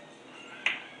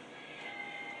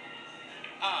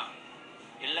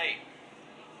 You're late.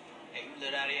 Hey, you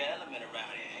let out of your element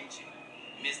around here, ain't you?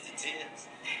 Mr. Tibbs.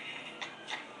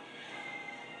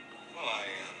 Well, I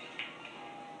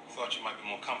thought you might be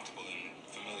more comfortable in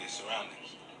familiar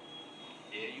surroundings.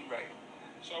 Yeah, you right.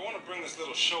 So I want to bring this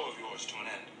little show of yours to an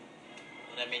end.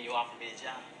 Well, that mean you offer me a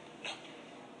job? No.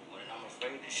 Well, then I'm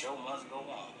afraid the show must go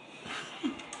on.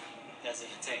 That's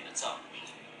entertainment talk.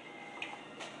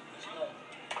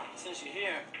 Since you're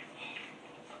here,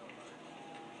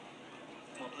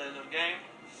 you want to play a little game?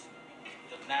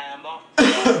 The 9 ball?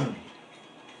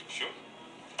 Sure.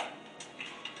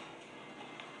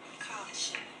 Call the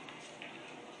sugar.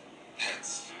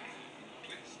 Heads.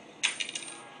 Please.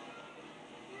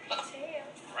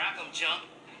 Rock 'em, chump.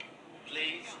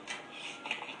 Please.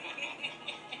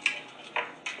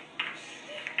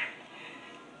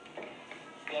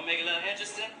 You want to make it a little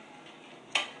interesting?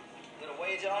 Get a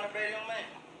wager on it, radio man?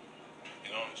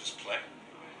 You don't just play.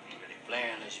 Ain't really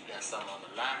playing unless you got something on the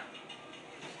line.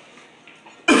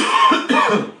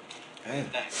 Hey.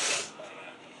 Thanks.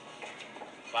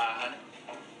 500.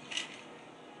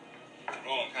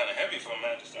 Rolling kind of heavy for a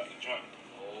man to start the joint.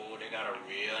 Oh, they got a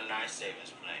real nice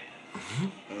savings plan.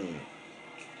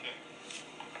 Okay.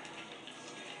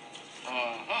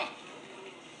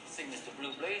 See, Mr.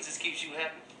 Blue Blazes keeps you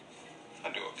happy. I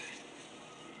do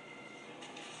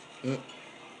okay.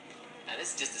 Now,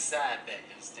 this is just a side bet,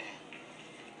 you understand?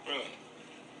 Really?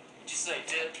 What you say,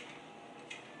 Ted?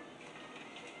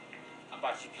 How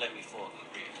about you play me for a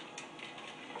career?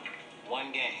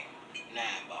 One game,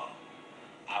 9 ball.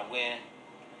 I win,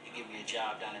 you give me a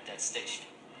job down at that station.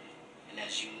 And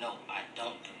as you know, I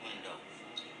don't do windows.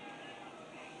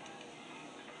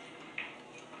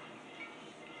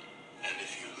 And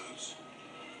if you lose?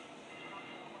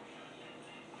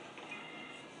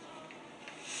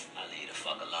 I'll leave the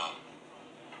fuck alone.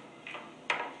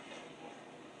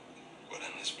 Well,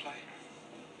 then let's play.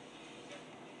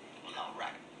 Well, all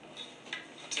right.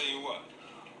 I'll tell you what.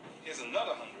 Here's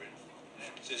another 100.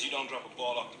 Says you don't drop a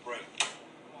ball off the break.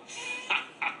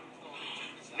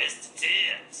 Mr.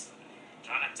 Tibbs,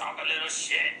 trying to talk a little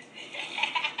shit.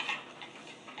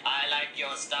 I like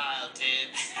your style,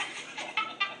 Tibbs.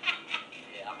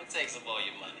 Yeah, I'm gonna take some more of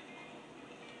your money.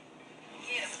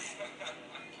 Yes.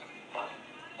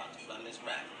 About to run this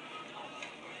rack.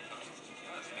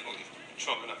 Well, you're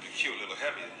chalking up your cue a little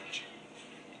heavier, aren't you?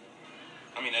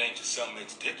 I mean, that ain't your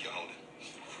cellmate's dick you're holding.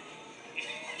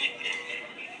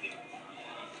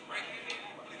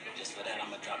 Just for that, I'm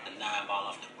gonna drop the 9 ball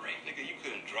off the break. Nigga, you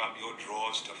couldn't drop your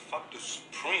drawers to fuck the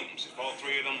Supremes if all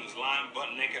 3 of them was lying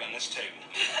butt naked on this table.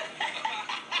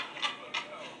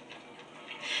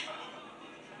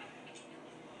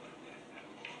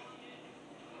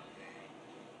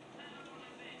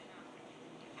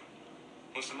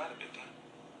 What's the matter, big time?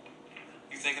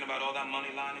 You thinking about all that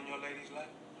money lying in your lady's lap?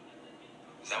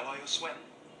 Is that why you're sweating?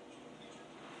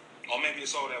 Or maybe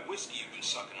it's all that whiskey you've been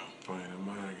sucking on. Playing a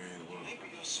mind game, boy. Maybe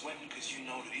you're sweating because you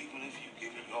know that even if you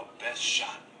give it your best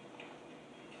shot,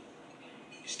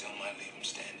 you still might leave him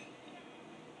standing.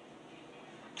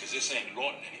 Because this ain't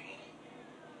Lawton anymore.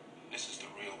 This is the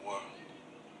real world.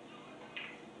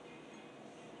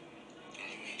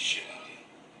 And you ain't shit out here.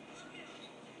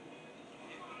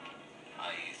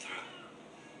 Are you through?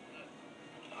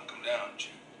 I'll come down,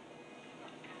 Jim.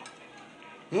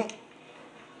 Oh,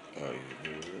 yeah,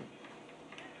 good.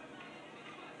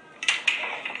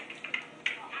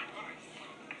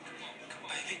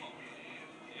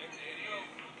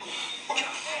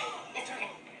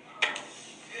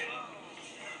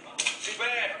 Too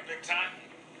bad, big time.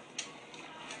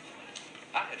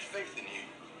 I had faith in you.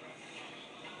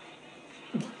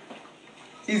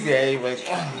 He said, hey, wait. Look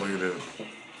at this.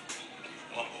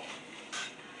 One ball.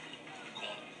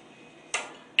 Corner.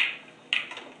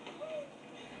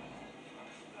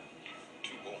 2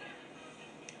 ball.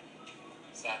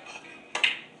 Side pocket.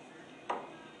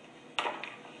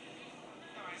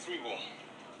 3 ball.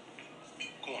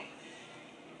 Corner.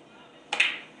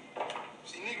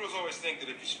 See, Negroes always think that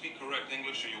if you speak correct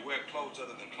English or you wear clothes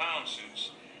other than clown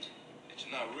suits, that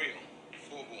you're not real.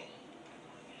 4 ball.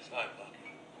 Side pocket.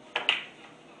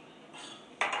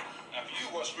 Now, for you,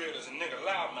 what's real is a nigga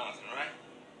loudmouthing, right?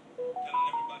 Telling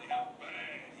everybody how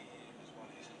bad he is while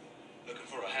he's looking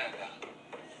for a handout.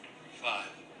 5.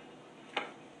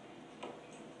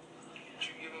 Did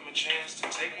you give him a chance to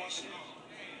take one, Steve?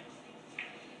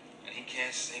 And he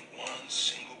can't sink one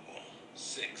single ball.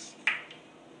 6.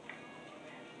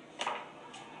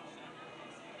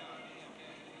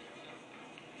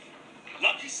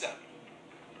 Lucky 7.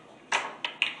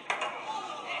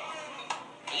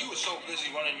 And you were so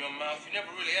busy running your mouth, you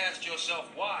never really asked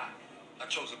yourself why I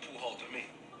chose a pool hall to me.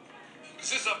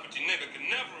 Because this uppity nigga could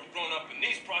never have grown up in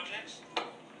these projects.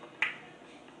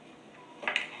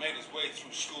 Made his way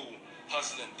through school,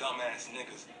 hustling dumbass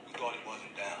niggas who thought he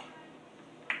wasn't down.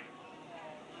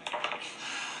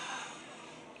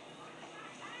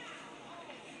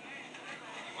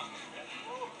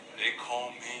 They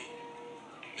call me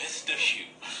Mr.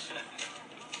 Hughes.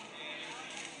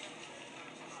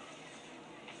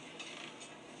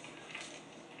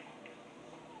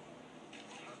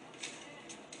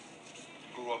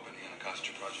 Grew up in the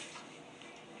Anacostia Project.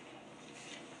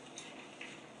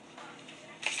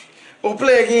 Oh,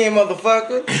 play again,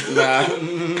 motherfucker. Nah,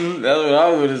 that's what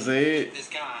I would have said. This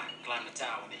guy climbed the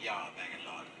tower in the yard back in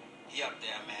Lawton. He up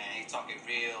there, man. He talking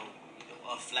real,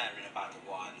 unflattering about the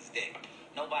warden's dick.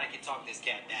 Nobody can talk this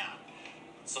cat down.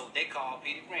 So they called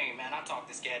Peter Green, man. I talked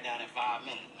this cat down in 5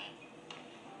 minutes, man.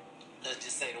 Let's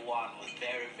just say the warden was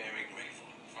very, very grateful.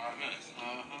 5 minutes.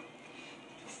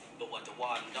 But what the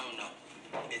warden don't know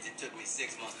is it took me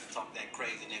 6 months to talk that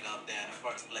crazy nigga up there in the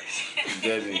first place.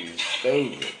 That nigga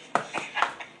stupid.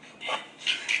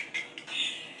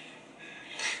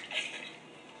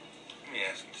 Let me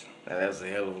ask you something. Now, that's a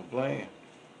hell of a plan.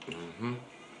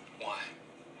 Why?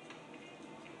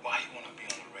 Why you want to be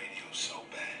on the radio so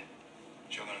bad?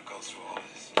 You're gonna go through all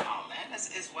this. Oh man,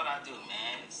 it's it's what I do,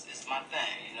 man. It's my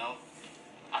thing, you know.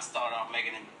 I started off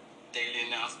making daily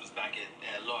announcements back at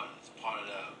Allin. It's part of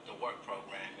the work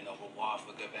program, you know, reward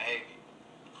for good behavior.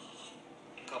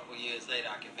 A couple years later,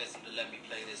 I convinced him to let me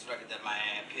play this record that my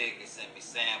Aunt Pig sent me,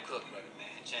 Sam Cooke record,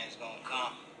 man. Change gonna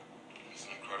come. It's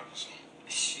an incredible song.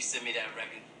 She sent me that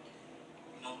record,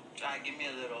 you know, try to give me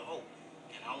a little hope.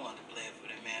 And I wanted to play it for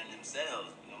the man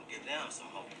themselves, you know, give them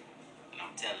some hope. And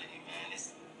I'm telling you, man,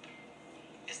 it's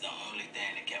the only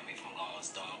thing that kept me from going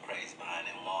stone crazy behind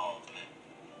them walls, man.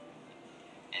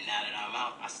 And now that I'm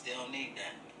out, I still need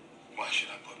that. Why should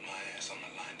I put my ass on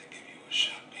the line to give you a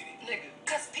shot, Petey? Nigga.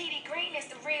 Cause Petey Green is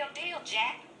the real deal,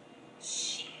 Jack.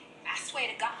 Shit, I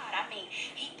swear to God, I mean,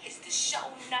 he is the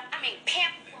show enough. I mean,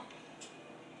 pimp.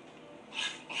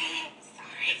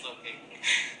 Sorry. It's okay.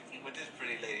 What this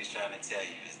pretty lady's trying to tell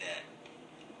you is that,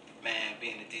 man,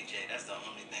 being a DJ, that's the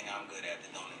only thing I'm good at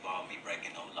that don't involve me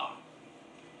breaking no law.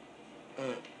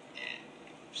 And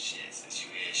shit, since you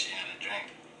here sharing a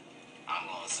drink, I'm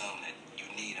gonna assume that you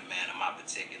need a man of my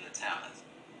particular talents.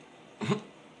 3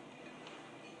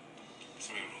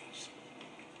 rules.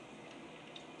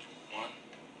 1,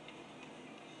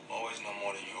 always know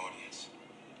more than your audience.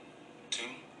 2,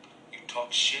 you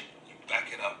talk shit, you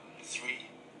back it up. 3,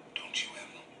 don't you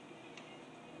ever,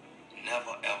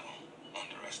 never ever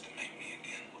underestimate me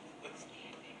again.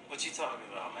 What you talking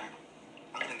about, man?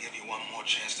 I'm gonna give you one more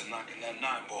chance to knock in that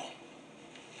 9 ball.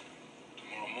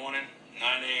 Tomorrow morning,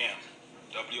 9 a.m.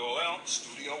 WOL,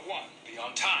 Studio 1. Be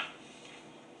on time.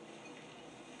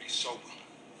 Be sober.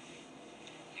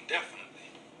 And definitely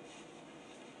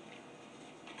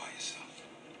be by yourself.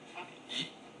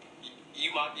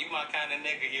 You my kind of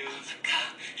nigga, Hughes.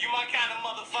 You my kind of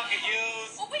motherfucker,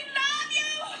 Hughes. Well, we love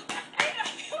you. We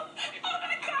love you. Oh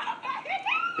my God.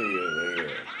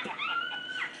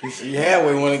 Yeah. See,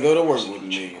 Hadway want to go to work with the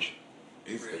nigga.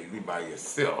 He said you be by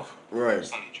yourself. Right.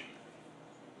 Sonny Jim.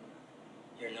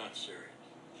 You're not serious.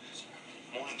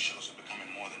 Morning shows are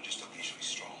becoming more than just a leisurely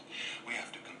stroll. We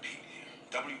have to compete here.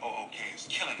 WOOK is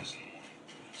killing us in the morning.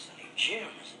 Sonny Jim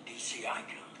is a DC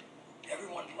icon.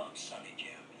 Everyone loves Sonny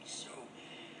Jim. He's so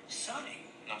sunny.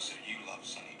 No, sir, you love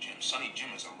Sonny Jim. Sonny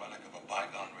Jim is a relic of a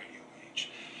bygone radio age.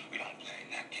 We don't play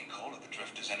Nat King Cole or the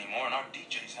Drifters anymore, and our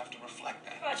DJs have to reflect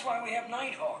that. That's why we have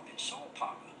Nighthawk and Soul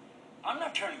Papa. I'm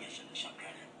not turning us into some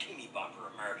kind of teeny bopper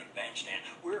American bandstand.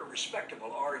 We're a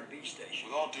respectable R&B station.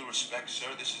 With all due respect,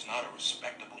 sir, this is not a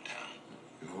respectable town.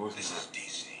 No, it's This not. is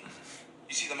DC.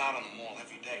 You see them out on the mall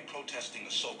every day protesting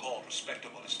a so-called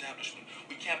respectable establishment.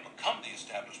 We can't become the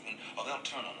establishment or they'll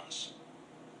turn on us.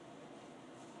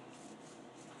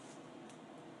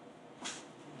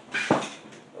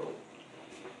 Who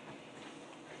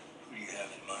do you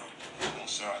have in mind? Well,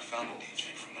 sir, I found a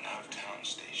DJ from an out-of-town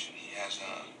station. He has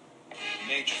a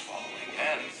major following,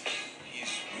 and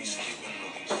he's recently been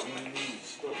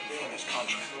released from his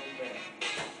contract.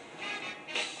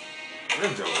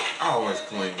 That joke always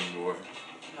clean, boy.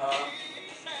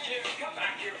 Jim, come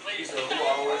back here, please. So who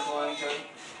always lying to?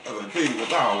 The pig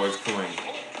was always clean.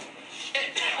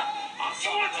 So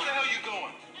where the hell you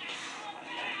going?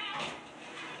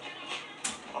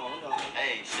 Oh, no.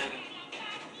 Hey, sugar.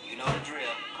 You know the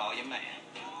drill. Call your man.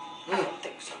 I don't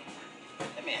think so.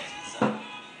 Let me ask you something.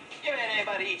 You ever had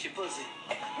anybody eat your pussy?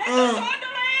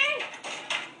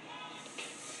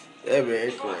 That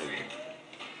man crazy.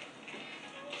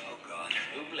 Oh, God.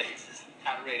 Who blazes?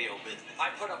 How the radio business? I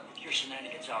put up with your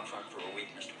shenanigans out front for a week,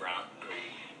 Mr. Brown.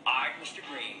 Agreed. All right, Mr.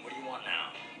 Green, what do you want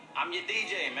now? I'm your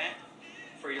DJ, man.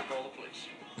 Free to call the police.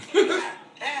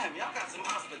 Damn, y'all got some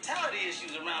hospitality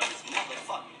issues around this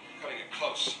motherfucker. Gotta get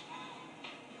close.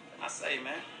 I say,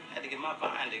 man, had to get my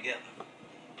vine together.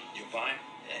 You Vine?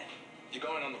 Yeah. You're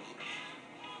going on the roof.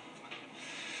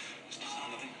 Is the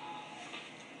sound of it?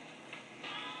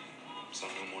 Some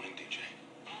new morning DJ.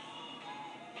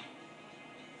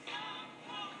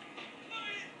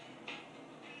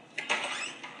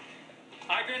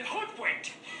 I've been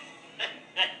hoodwinked.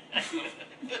 You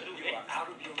are out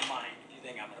of your mind if you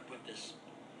think I'm going to put this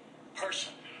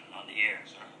person on the air.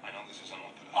 Sir, I know this is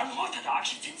unorthodox.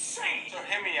 Unorthodox? It's insane. Sir,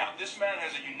 hear me out. This man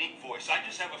has a unique voice. I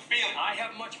just have a feeling. I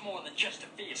have much more than just a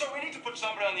feeling. So we need to put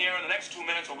somebody on the air in the next 2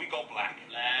 minutes or we go black.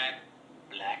 Black,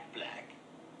 black, black.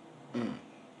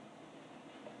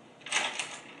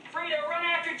 Frida, run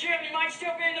after Jim. He might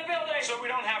still be in the building. So we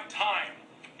don't have time.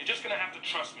 You're just gonna have to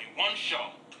trust me. One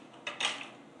show.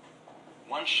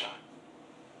 One shot.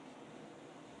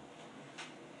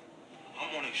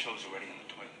 Our morning show's already in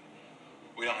the toilet.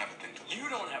 We don't have a thing to lose. You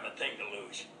don't have a thing to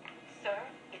lose. Sir,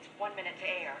 it's 1 minute to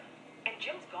air. And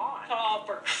Jim's gone. Oh,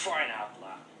 for crying out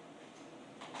loud.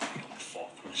 I don't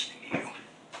fall for listening to you.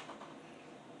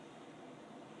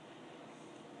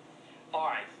 All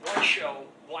right, one show,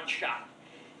 one shot.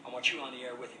 I want you on the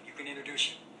air with him. You can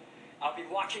introduce him. I'll be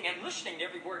watching and listening to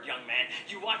every word, young man.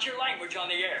 You watch your language on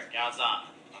the air. Counts on.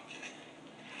 Okay.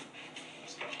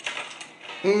 Let's go.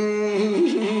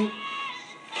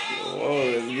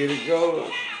 Whoa, let's get it going.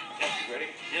 You ready?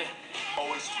 Yeah.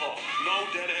 Always talk. No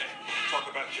dead air. Talk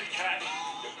about your cat,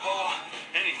 your car,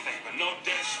 anything, but no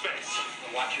dead space.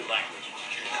 Watch your language.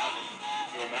 Okay, now,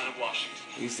 you're a man of Washington.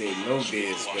 He said no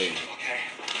dead space. Washington, okay?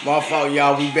 My fault,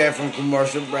 y'all. We back from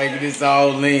commercial break. This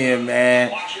all in,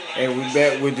 man. And we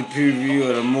back with the preview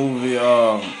of the movie.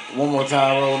 One more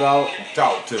time, rolled out.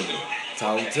 Talk to me.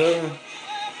 Talk to me.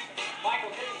 Michael,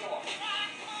 take it off.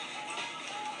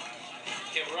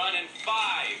 Get running. 5,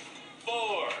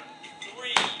 4,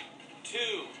 3,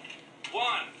 2,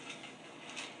 1.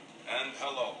 And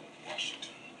hello,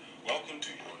 Washington. Welcome to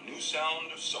your new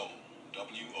sound of soul,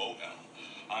 WOL.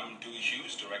 I'm Dewey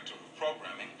Hughes, Director of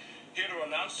Programming, here to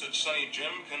announce that Sonny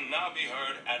Jim can now be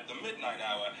heard at the midnight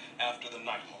hour after the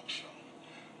Nighthawk show.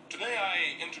 Today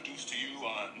I introduce to you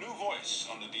a new voice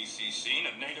on the DC scene,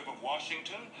 a native of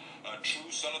Washington, a true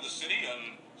son of the city,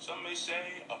 and some may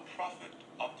say a prophet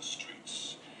of the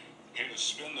streets. Here to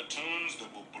spin the tunes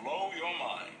that will blow your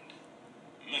mind,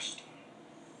 Mr.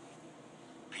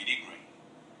 Petey Green.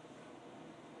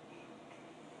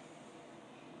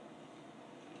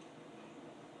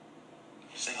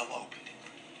 Say hello, Petey.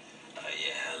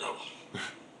 Yeah, hello.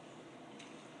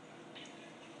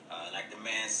 Like the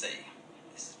man say,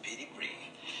 this is Petey Green,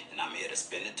 and I'm here to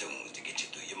spin the tunes to get you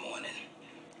through your morning.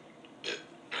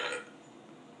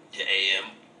 Your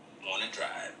AM morning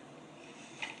drive.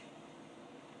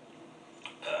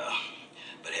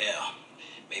 But hell,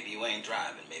 maybe you ain't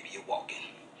driving, maybe you're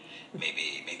walking.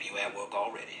 Maybe you at work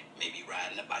already. Maybe you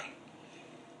riding a bike.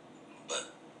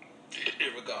 But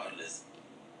regardless,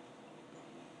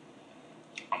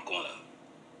 I'm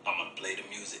gonna play the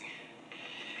music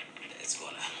that's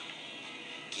gonna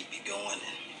keep you going,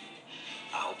 and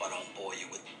I hope I don't bore you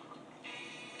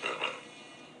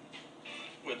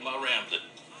with my rambling.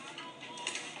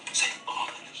 Say,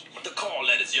 the call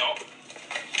letters, y'all.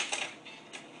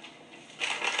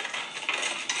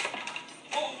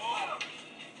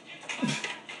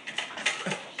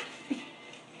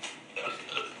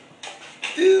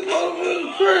 This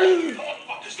motherfucker crazy. What the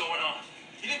fuck is going on?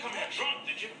 You didn't come here drunk,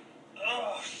 did you?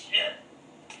 Oh, shit.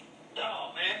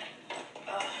 No, man.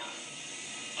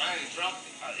 I ain't drunk.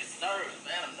 It's nerves,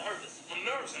 man. I'm nervous. Well,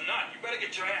 nerves or not, you better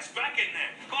get your ass back in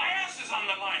there. My ass is on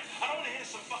the line. I don't want to hear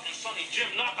some fucking Sonny Jim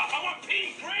knockoff. I want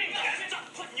Petey Green. Stop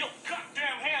putting your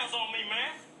goddamn hands on me,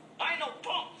 man. I ain't no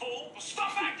punk, fool.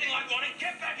 Stop acting like one and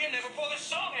get back in there before this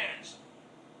song ends.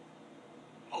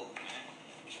 Oh, man.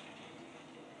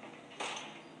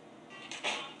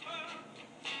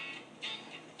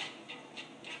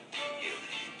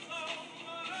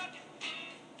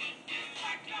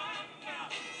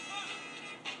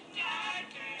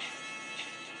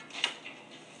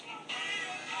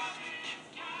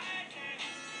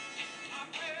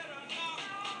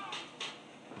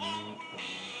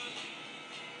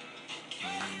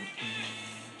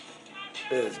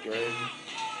 That's crazy.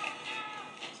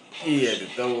 He had to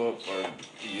throw up first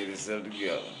to get himself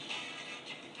together.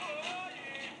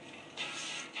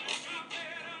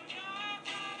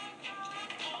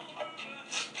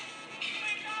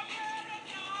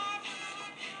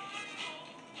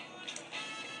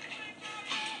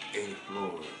 Eddie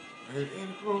Floyd. Hey,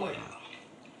 Eddie Floyd. Well,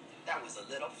 that was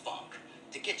a little funk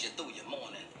to get you through your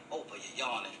morning, over your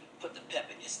yawning, put the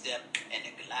pep in your step, and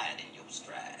the glide in your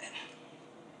stride.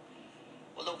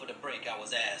 Well, over the break, I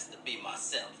was asked to be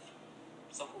myself.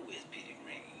 So who is Petey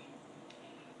Green?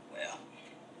 Well,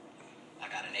 I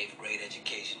got an 8th grade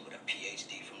education with a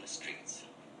PhD from the streets.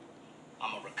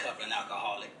 I'm a recovering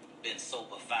alcoholic, been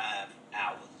sober 5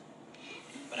 hours.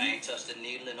 But I ain't touched a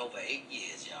needle in over 8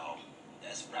 years, y'all.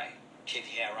 That's right, kicked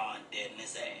heroin dead in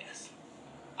his ass.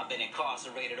 I've been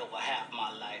incarcerated over half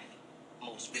my life,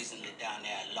 most recently down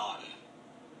there at Lawton.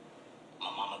 My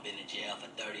mama been in jail for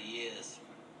 30 years,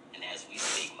 and as we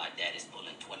speak, my daddy's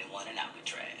pulling 21 in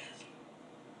Alcatraz.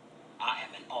 I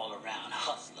am an all-around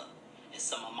hustler, and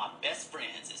some of my best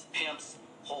friends is pimps,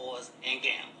 whores, and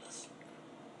gamblers.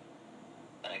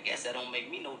 But I guess that don't make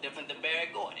me no different than Barry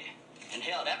Gordy. And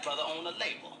hell, that brother owned a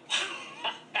label.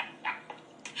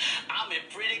 I'm in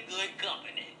pretty good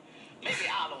company. Maybe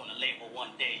I'll own a label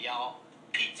one day, y'all.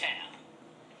 P-Town.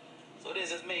 So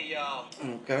this is me, y'all.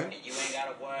 Okay. And you ain't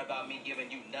gotta worry about me giving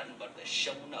you nothing but the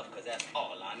show enough, because that's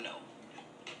all I know.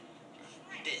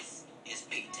 This is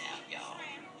P-Town, y'all.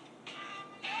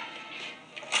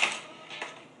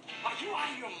 Are you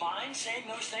out of your mind saying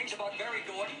those things about Barry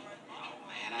Gordy? Oh,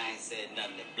 man, I ain't said said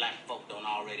nothing that black folk don't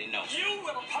already know. You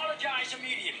will apologize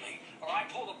immediately, or I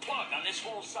pull the plug on this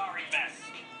whole sorry mess.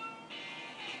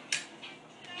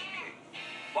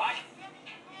 What?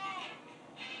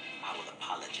 I will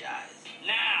apologize.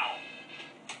 Now!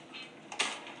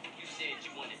 You said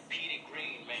you wanted Petey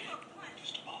Green, man.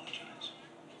 Just apologize.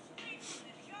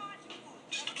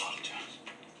 Just apologize.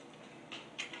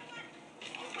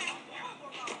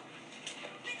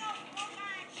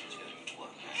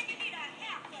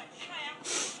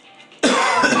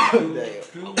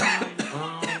 Oh, bad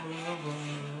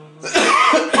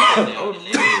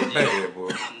boy.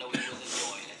 I know he was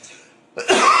enjoying it too.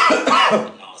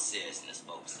 In all seriousness,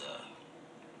 folks,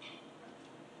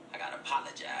 I gotta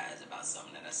apologize about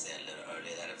something that I said a little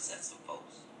earlier that upset some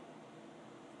folks.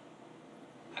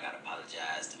 I gotta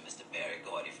apologize to Mr. Barry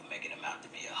Gordy for making him out to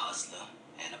be a hustler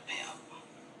and a pimp.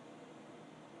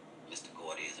 Mr.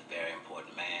 Gordy is a very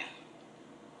important man,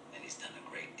 and he's done a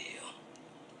great deal.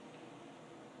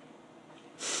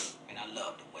 And I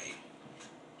love the way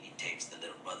he takes the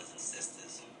little brothers and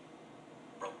sisters,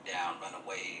 broke down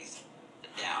runaways, the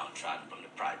downtrodden from the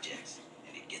projects,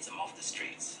 and he gets them off the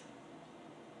streets.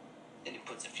 Then he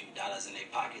puts a few dollars in their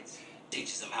pockets,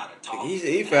 teaches them how to talk.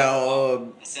 He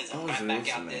found and sends them right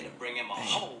back out there to bring him a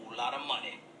whole lot of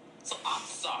money. So I'm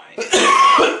sorry.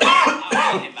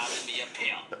 I made him out to be a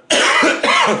pimp.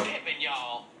 Pimping,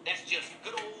 y'all. That's just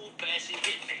good old-fashioned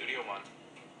hitting. Studio one.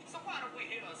 So why don't we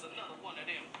hear us another one of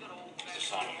them good Mr. old-fashioned...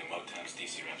 Song only Motown's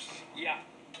DC Remsen. Yeah.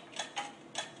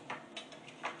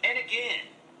 And again,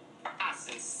 I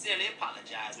sincerely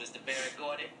apologize, Mr. Barry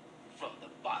Gordy, from the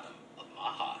bottom of my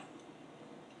heart.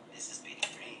 This is Petey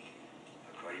Green.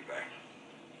 I'll call you back.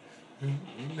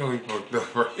 You know he fucked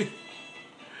up, right?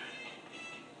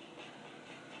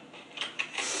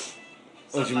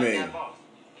 What you mean?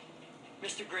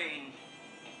 Mr. Green,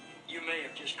 you may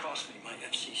have just cost me my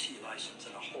FCC license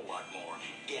and a whole lot more.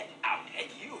 Get out.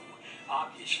 And you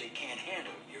obviously can't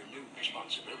handle your new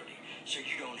responsibility, so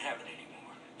you don't have it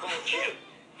anymore. Call Jim.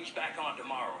 He's back on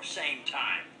tomorrow, same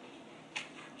time.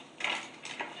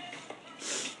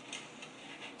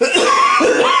 True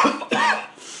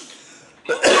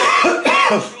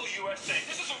USA.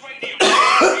 This is a radio. We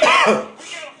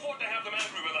can't afford to have them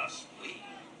angry with us.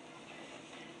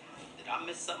 Did I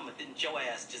miss something, or didn't your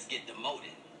ass just get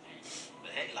demoted?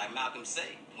 But hey, like Malcolm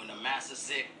say, when the master's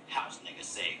sick, house niggas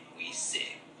say, we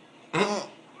sick.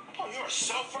 Oh, you're a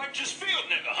self-righteous field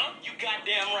nigga, huh? You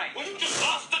goddamn right. Well, you just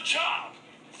lost the job,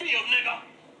 field nigga.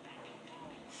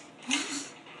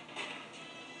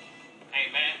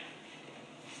 Hey, man.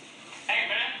 Hey,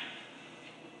 man.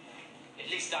 At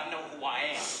least I know who I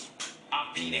am.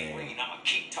 I'm Petey Green. I'ma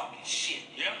keep talking shit.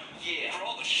 Yeah? Yeah. For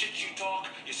all the shit you talk,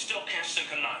 you still can't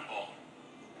sink a 9-ball.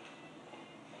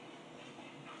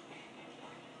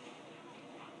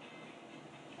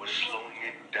 We're slowing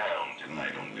it down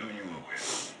tonight on Do You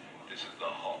Aware. This is the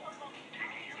Hawk,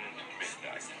 taking you into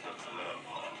midnight of love.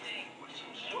 With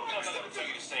some I'm strong gonna tell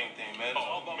you the same thing, man. It's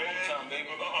all about man. time, baby.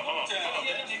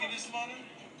 That nigga this morning,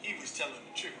 he was telling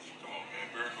the truth. Come on, man.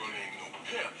 Barry Gordy ain't no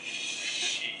pimp.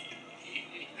 Shit.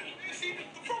 See, the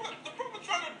problem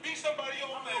trying to beat somebody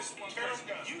over. I'm asking one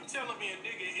question. You telling me a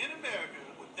nigga in America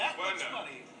with that Why much not?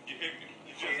 money? You ignorant.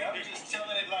 You Yeah, I'm ignorant. just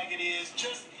telling it like it is,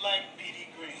 just like Petey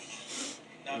Green.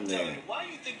 Now I'm telling you, why do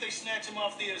you think they snatched him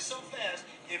off the air so fast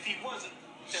if he wasn't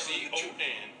telling the truth?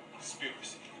 C-O-N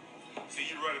conspiracy. See,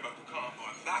 you're right about the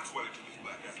convoy. That's why they took his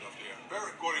black ass off there.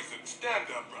 Barry Gordy's a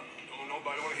stand-up brother. Don't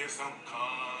nobody want to hear some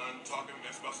con talking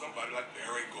mess about somebody like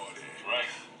Barry Gordy. Right.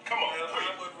 Come on, Well,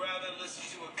 I please. would rather listen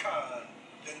to a con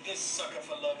than this sucker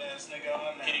for love ass nigga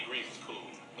on now. Petey Green was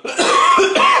cool.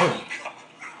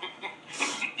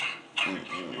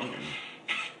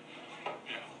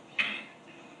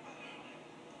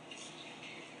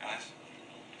 Guys,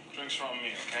 drinks from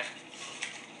me, okay?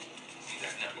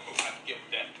 That's never go. I can get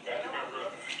with that. Thank you, my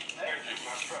brother. Thank you,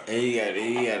 my brother. And he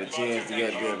got a chance to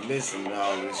get there listen to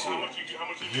all this How shit. much you, how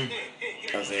much you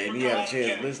get? I said, he got a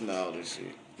chance to listen to all this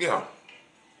shit. Yeah.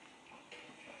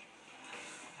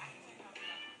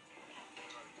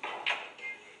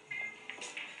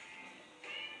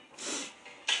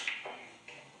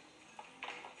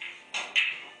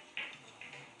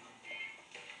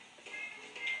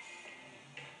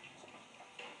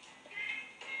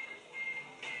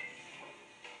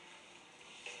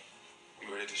 You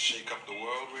ready to shake up the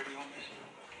world, radio man?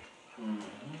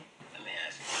 Let me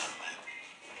ask you something.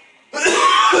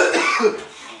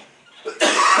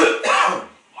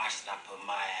 Why should I put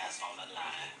my ass on the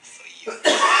line for you?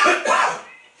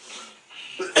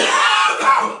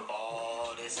 All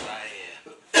this right here.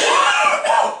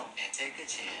 And take a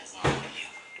chance on you.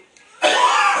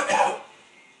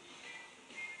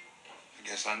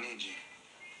 chance, I need you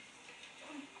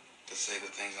to say the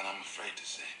things that I'm afraid to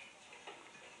say.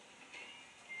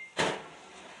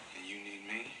 And you need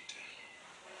me to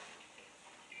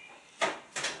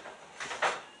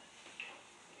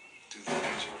do the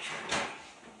things you're afraid to do.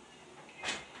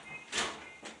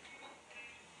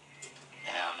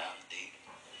 Now, that was deep.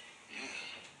 Yeah.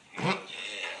 Yeah,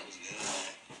 that was good.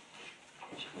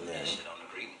 Should put that shit on the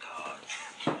greeting card.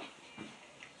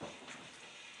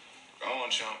 Go on,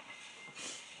 chump.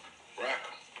 Rack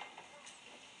 'em.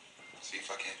 See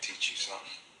if I can't teach you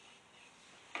something.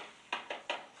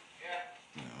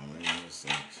 No, that makes no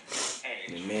sense.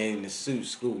 The man in the suit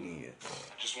scooting here. I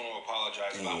just want to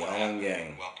apologize Hey, about what your own happened game.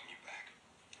 and welcome you back.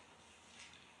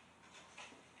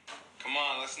 Come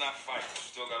on, let's not fight. We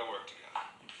still got to work together.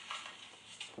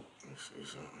 Let's see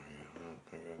something here. I don't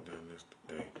think I've done this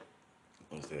today.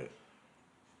 What's that?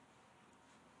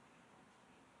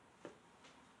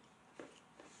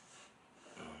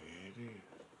 Oh, yeah, it is.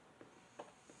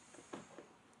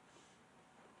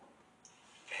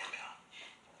 Bam, bam.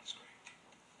 That's great.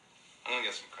 I'm going to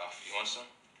get some coffee. You want some?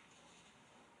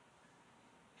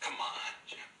 Come on,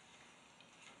 Jim.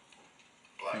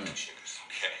 Black sugars,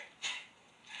 okay?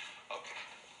 Okay.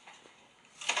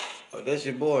 Oh, that's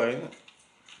your boy, ain't it?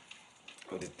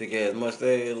 With the thick ass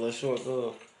mustache, little short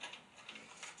girl.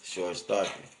 Short,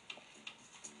 stocky.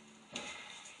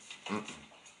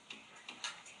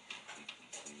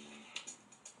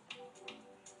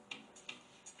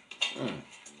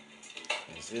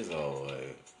 This is all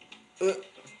way.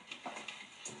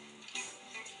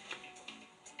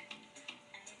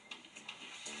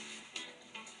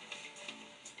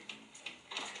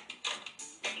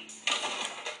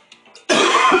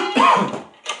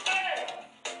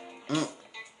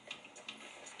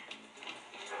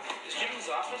 Is Jim's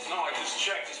office? No, I just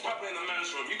checked. He's probably in the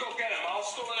men's room. You go get him. I'll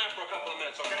stall in there for a couple of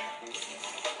minutes, okay?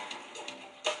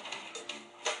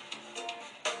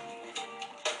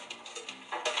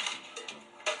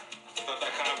 Thought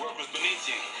that kind of work was beneath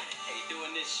you. Hey,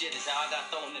 doing this shit is how I got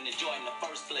thrown in the joint in the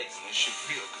first place. This should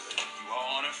feel good. You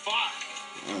all on it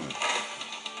fine.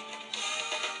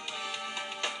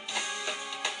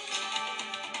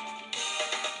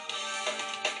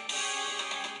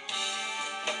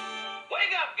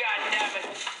 Wake up, goddammit!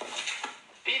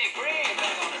 Peter Green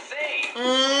back on the scene.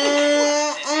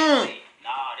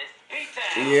 Nah, this is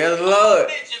P-Town. Yes, Lord.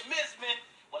 Bitch, you miss me?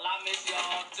 Well, I miss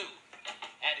y'all too.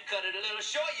 Had to cut it a little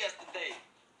short yesterday.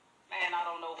 Man, I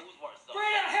don't know who's worse.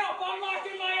 Greta, help! I'm locked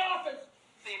in my office.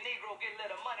 See, Negro get a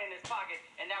little money in his pocket,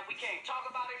 and now we can't talk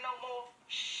about it no more?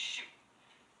 Shoot.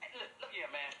 Hey, look here,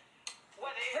 man.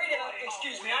 Greta,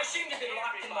 excuse me, I seem to be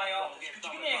locked in my office. Could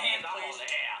you give me a hand,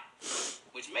 please?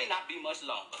 Which may not be much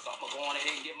longer, so I'm going to go on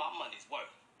ahead and get my money's worth.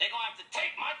 They're going to have to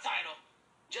take my title,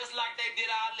 just like they did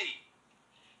Ali.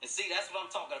 And see, that's what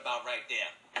I'm talking about right there.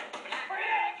 Black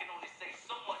man can only say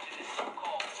so much in this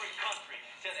so-called free country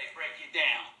till they break you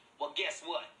down. Well, guess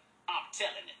what? I'm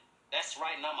telling it. That's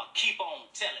right, and I'm going to keep on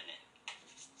telling it.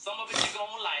 Some of it you're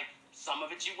going to like, some of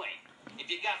it you ain't.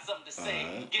 If you got something to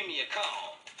say, give me a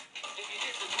call. If you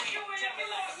disagree, tell me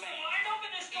like a man. Line open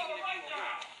this door right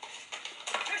now.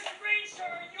 Mr. Green, sir,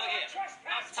 you Look are here, I'm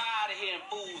trespassing. tired of hearing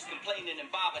fools complaining in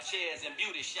barber chairs and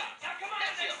beauty shops. Now, come on,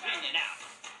 That's your next opinion out.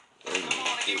 Come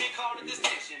on and give me a call at this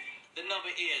station. The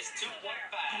number is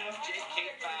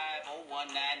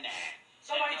 215-JK50199.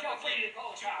 Somebody tell Freddie to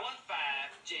call the cops.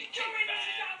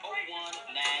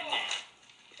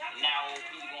 215-JK50199. Now old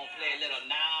Peter gonna play a little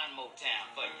non-Motown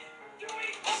for you.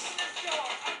 Dewey, open this door.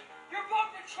 You're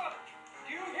both in trouble.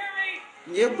 Do you hear me?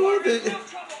 Your boy You're in did. real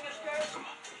trouble, mister.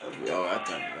 Oh, I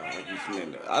turned it on. Like you seen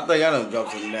it. I think I done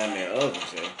dropped something down there other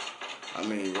shit. I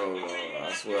mean, roll.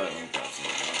 I swear I done dropped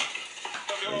something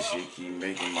down. That shit keep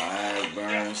making my eyes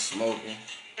burn, smoking.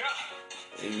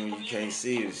 Even when you can't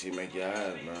see it, shit make your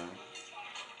eyes burn.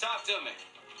 Talk to me.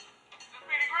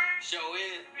 Show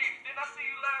is. Didn't I see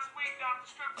you last week down at the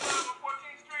strip club on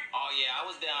 14th Street? Oh yeah, I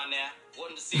was down there.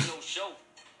 Wasn't to see no show.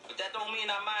 But that don't mean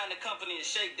I mind the company of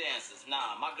shake dancers.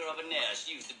 Nah, my girl Vanessa,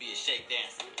 she used to be a shake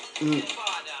dancer. It's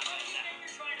far down there now.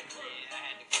 Yeah, I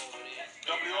had to go over there.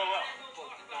 WOL.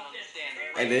 Folks that don't understand the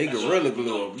Hey, they Gorilla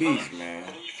Glue a beast, man.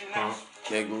 Huh?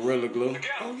 That Gorilla Glue.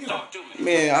 Oh, yeah. Talk to me.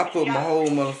 Man, I put my whole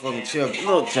motherfucking chip.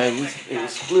 Look, Chase, it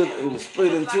was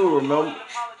split in two, remember?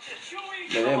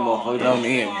 Man, that motherfucker don't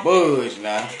even budge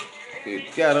now.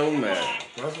 It got on there.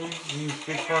 That's what you use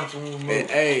fish fronts when we And, move.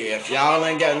 hey, if y'all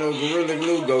ain't got no Gorilla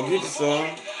Glue, go get you some.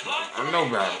 I know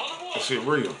about it. That shit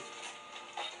real.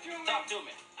 Talk to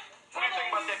me. What do you think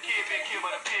about that kid being killed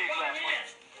by the pigs last week?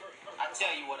 I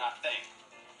tell you what I think.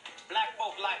 Black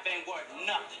folk life ain't worth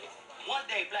nothing. One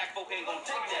day black folk ain't gonna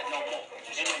take that no more.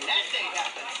 And when that day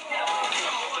happens,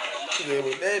 Then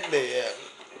when that day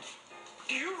happened.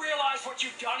 Do you realize what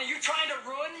you've done? Are you trying to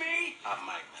ruin me? I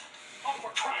might. Oh,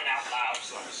 we're crying out loud.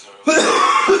 Sorry, sir.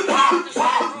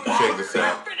 Check this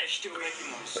out. Finished doing it.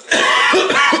 We're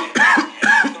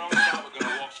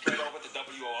gonna walk straight over to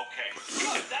WOK.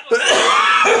 Good, that'll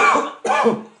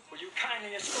Will you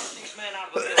kindly escort these men out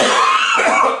of the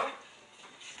building?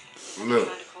 Look.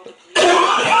 Trying to call the police.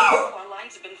 Our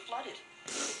lines have been flooded.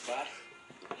 What?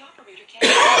 The operator can't.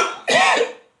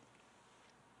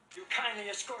 You kindly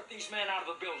escort these men out of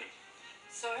the building.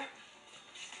 Sir,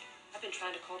 I've been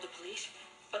trying to call the police,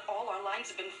 but all our lines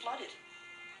have been flooded.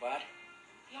 What?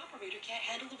 The operator can't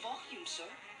handle the volume, sir.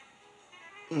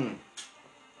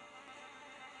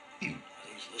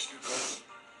 These listener calls?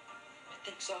 I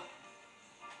think so.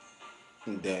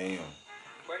 Damn.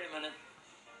 Wait a minute.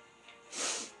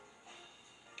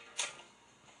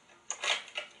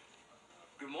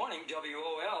 Good morning,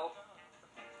 WOL.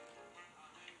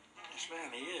 Yes,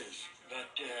 ma'am, he is. But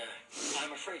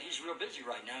I'm afraid he's real busy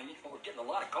right now. You know, we're getting a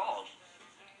lot of calls.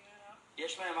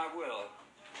 Yes, ma'am, I will.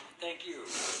 Thank you.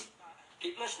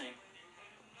 Keep listening.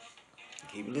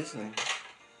 Keep listening.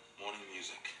 Morning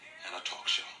music and a talk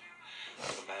show.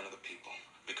 I'm the man of the people.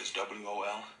 Because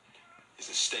WOL is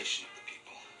a station of the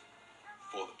people.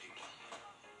 For the people.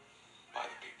 By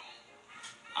the people.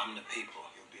 I'm the people.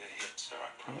 You'll be a hit, sir. I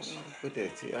promise you that. Put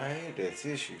that. I had that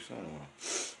tissue somewhere.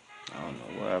 I don't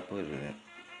know where I put it at.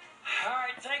 All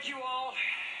right, thank you all.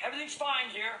 Everything's fine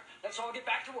here. Let's all get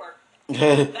back to work.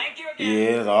 Thank you again.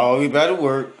 Yeah, it's all we better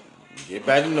work. Get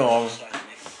back to normal.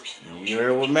 You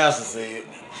heard what Master said.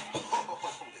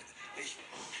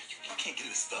 You can't get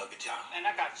this thug a job. Man,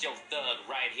 I got your thug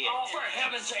right here. Oh, for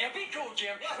heaven's sake, be cool,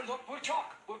 Jim. Look, we'll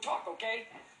talk. We'll talk, okay?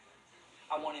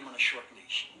 I want him on a short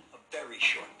leash, a very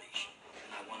short leash,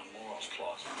 and I want a morals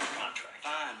clause in the contract.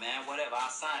 Fine, man, whatever.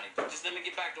 I'll sign it. Just let me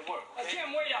get back to work, okay?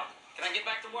 Jim, wait up. Can I get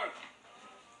back to work?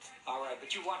 All right,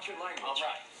 but you watch your language. All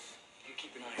right. You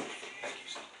keep an eye on it. Thank you,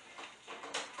 sir.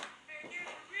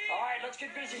 All right, let's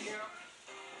get busy here.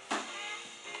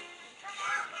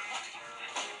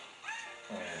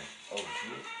 Oh,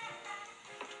 shit.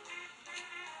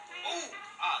 Ooh,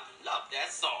 I love that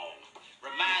song.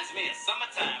 Reminds me of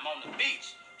summertime on the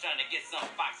beach, trying to get some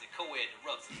foxy co-ed to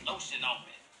rub some lotion on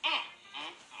me.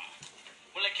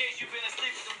 Well, in case you've been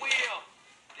asleep at the wheel,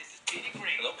 this is Petey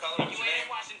Green. Hello, caller, what's You your ain't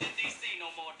name? Washington, D.C. no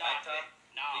more, Hi, Doc. Tom.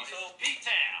 No, this Diesel? is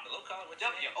P-Town. Hello, caller, what's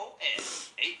your name?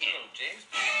 W-O-S-A-N. Hello, James.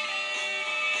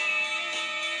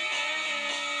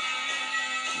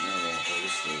 Now I'm gonna play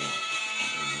this thing.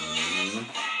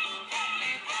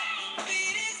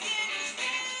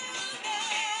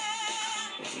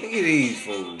 Look at these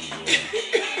fools, boy.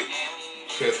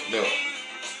 Chest up.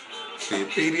 See,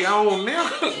 PD on now.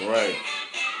 Right.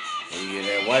 We get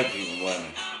that white people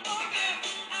money.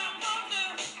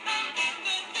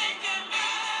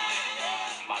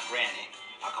 My granny,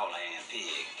 I call her Aunt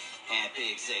Pig. Aunt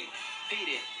Pig say,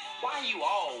 Petey, why you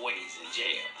always in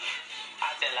jail? I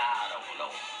tell her, I don't know,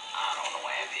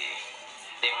 Aunt Pig.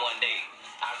 Then one day,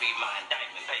 I read my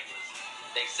indictment papers.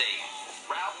 They say,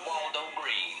 Ralph Waldo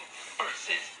Green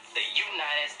versus the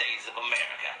United States of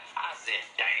America. I said,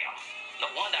 damn, no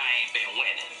wonder I ain't been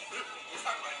winning.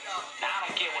 Now I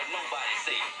don't care what nobody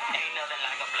say. Ain't nothing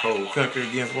like a black Whole woman. country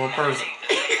against one person.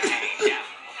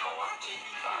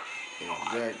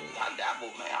 Exactly. I dabble,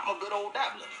 man. I'm a good old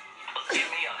dabbler. Give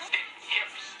me a thick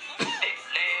hips, thick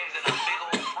legs, and a big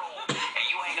old fro, and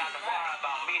you ain't got to worry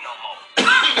about me no more.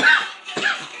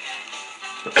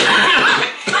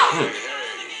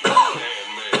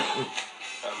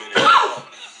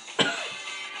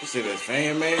 You see that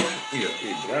fan man? Yeah.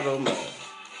 That old man.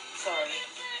 Sorry.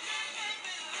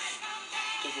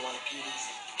 Did you want a Petey's?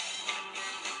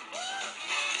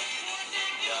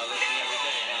 Y'all listen every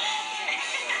day, huh?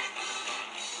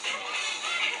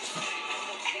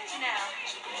 Picture now.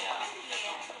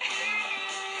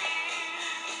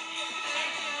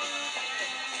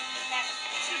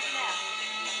 Picture now.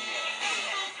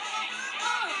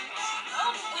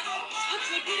 Talk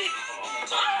to me, Petey.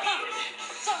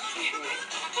 Talk to me.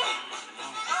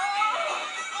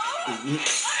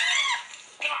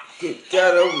 Good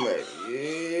God almighty.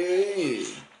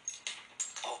 Yeah.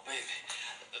 Oh, baby.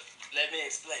 Let me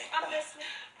explain. I'm listening.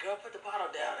 Girl, put the bottle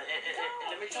down and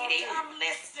let me talk to Petey, you. I'm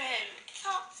listening.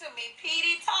 Talk to me,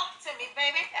 Petey. Talk to me,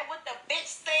 baby. That what the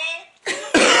bitch said?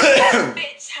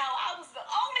 Bitch, how I was the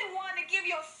only one to give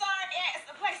your son ass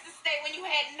a place to stay when you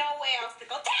had nowhere else to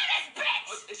go. Damn this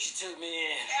bitch! She took me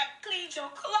in. I cleaned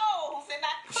your clothes and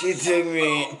I cooked She took your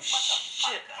me- food.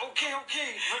 Shit. Okay.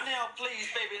 Renell, please,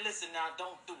 baby, listen now.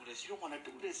 Don't do this. You don't want to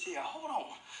do this here. Hold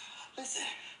on. Listen,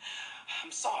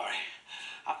 I'm sorry.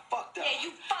 I fucked up. Yeah,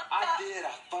 you fucked I up. did.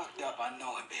 I fucked up. I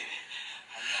know it, baby.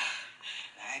 I know.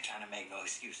 I ain't trying to make no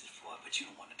excuses for it, but you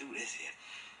don't want to do this here.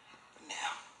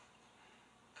 Now,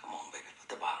 come on, baby.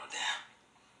 Put the bottle down.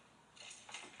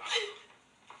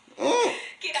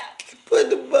 Get out. Put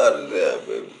the bottle down,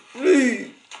 baby. Please.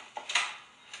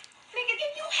 Nigga,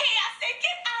 did you hear? I said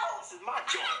get out. This is my I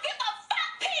joint. don't give a fuck,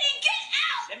 Petey. Get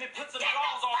out. Let me put some Get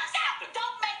drawers the on fuck out.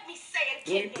 Don't make me say it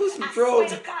Let me again. put some I drawers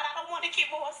swear to God, I don't want to get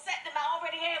more upset than I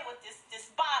already am with this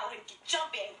bottle and get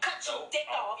jumpy and cut your dick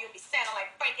off. You'll be sounding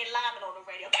like Frankie Lyman on the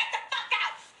radio. Get the fuck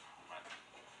out.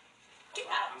 Get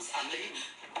out. I'm leaving.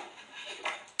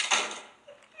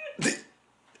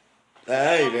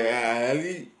 Hey there,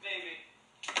 Ali. Baby.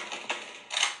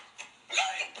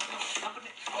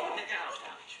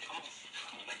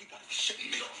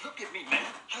 Look at me, man.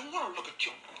 I don't want to look at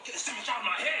you. Get this image out of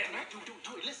my head, man.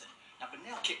 Dude, listen. Now,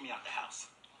 Vanell kicked me out the house.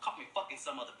 Caught me fucking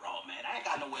some other broad, man. I ain't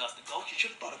got nowhere else to go. You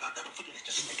should have thought about that before you let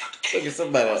your snake out the cage. Fucking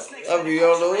somebody else. I mean, you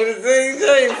don't know what to say.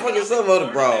 He ain't fucking some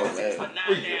other broad, man. For 9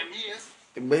 damn years.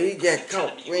 But he got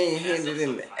caught red-handed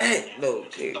in the act, though,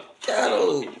 kid. God,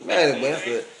 oh, man,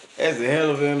 that's a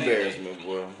hell of an embarrassment,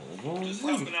 boy. Just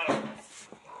helping out.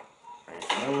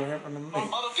 That what happened to me.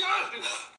 Motherfucker.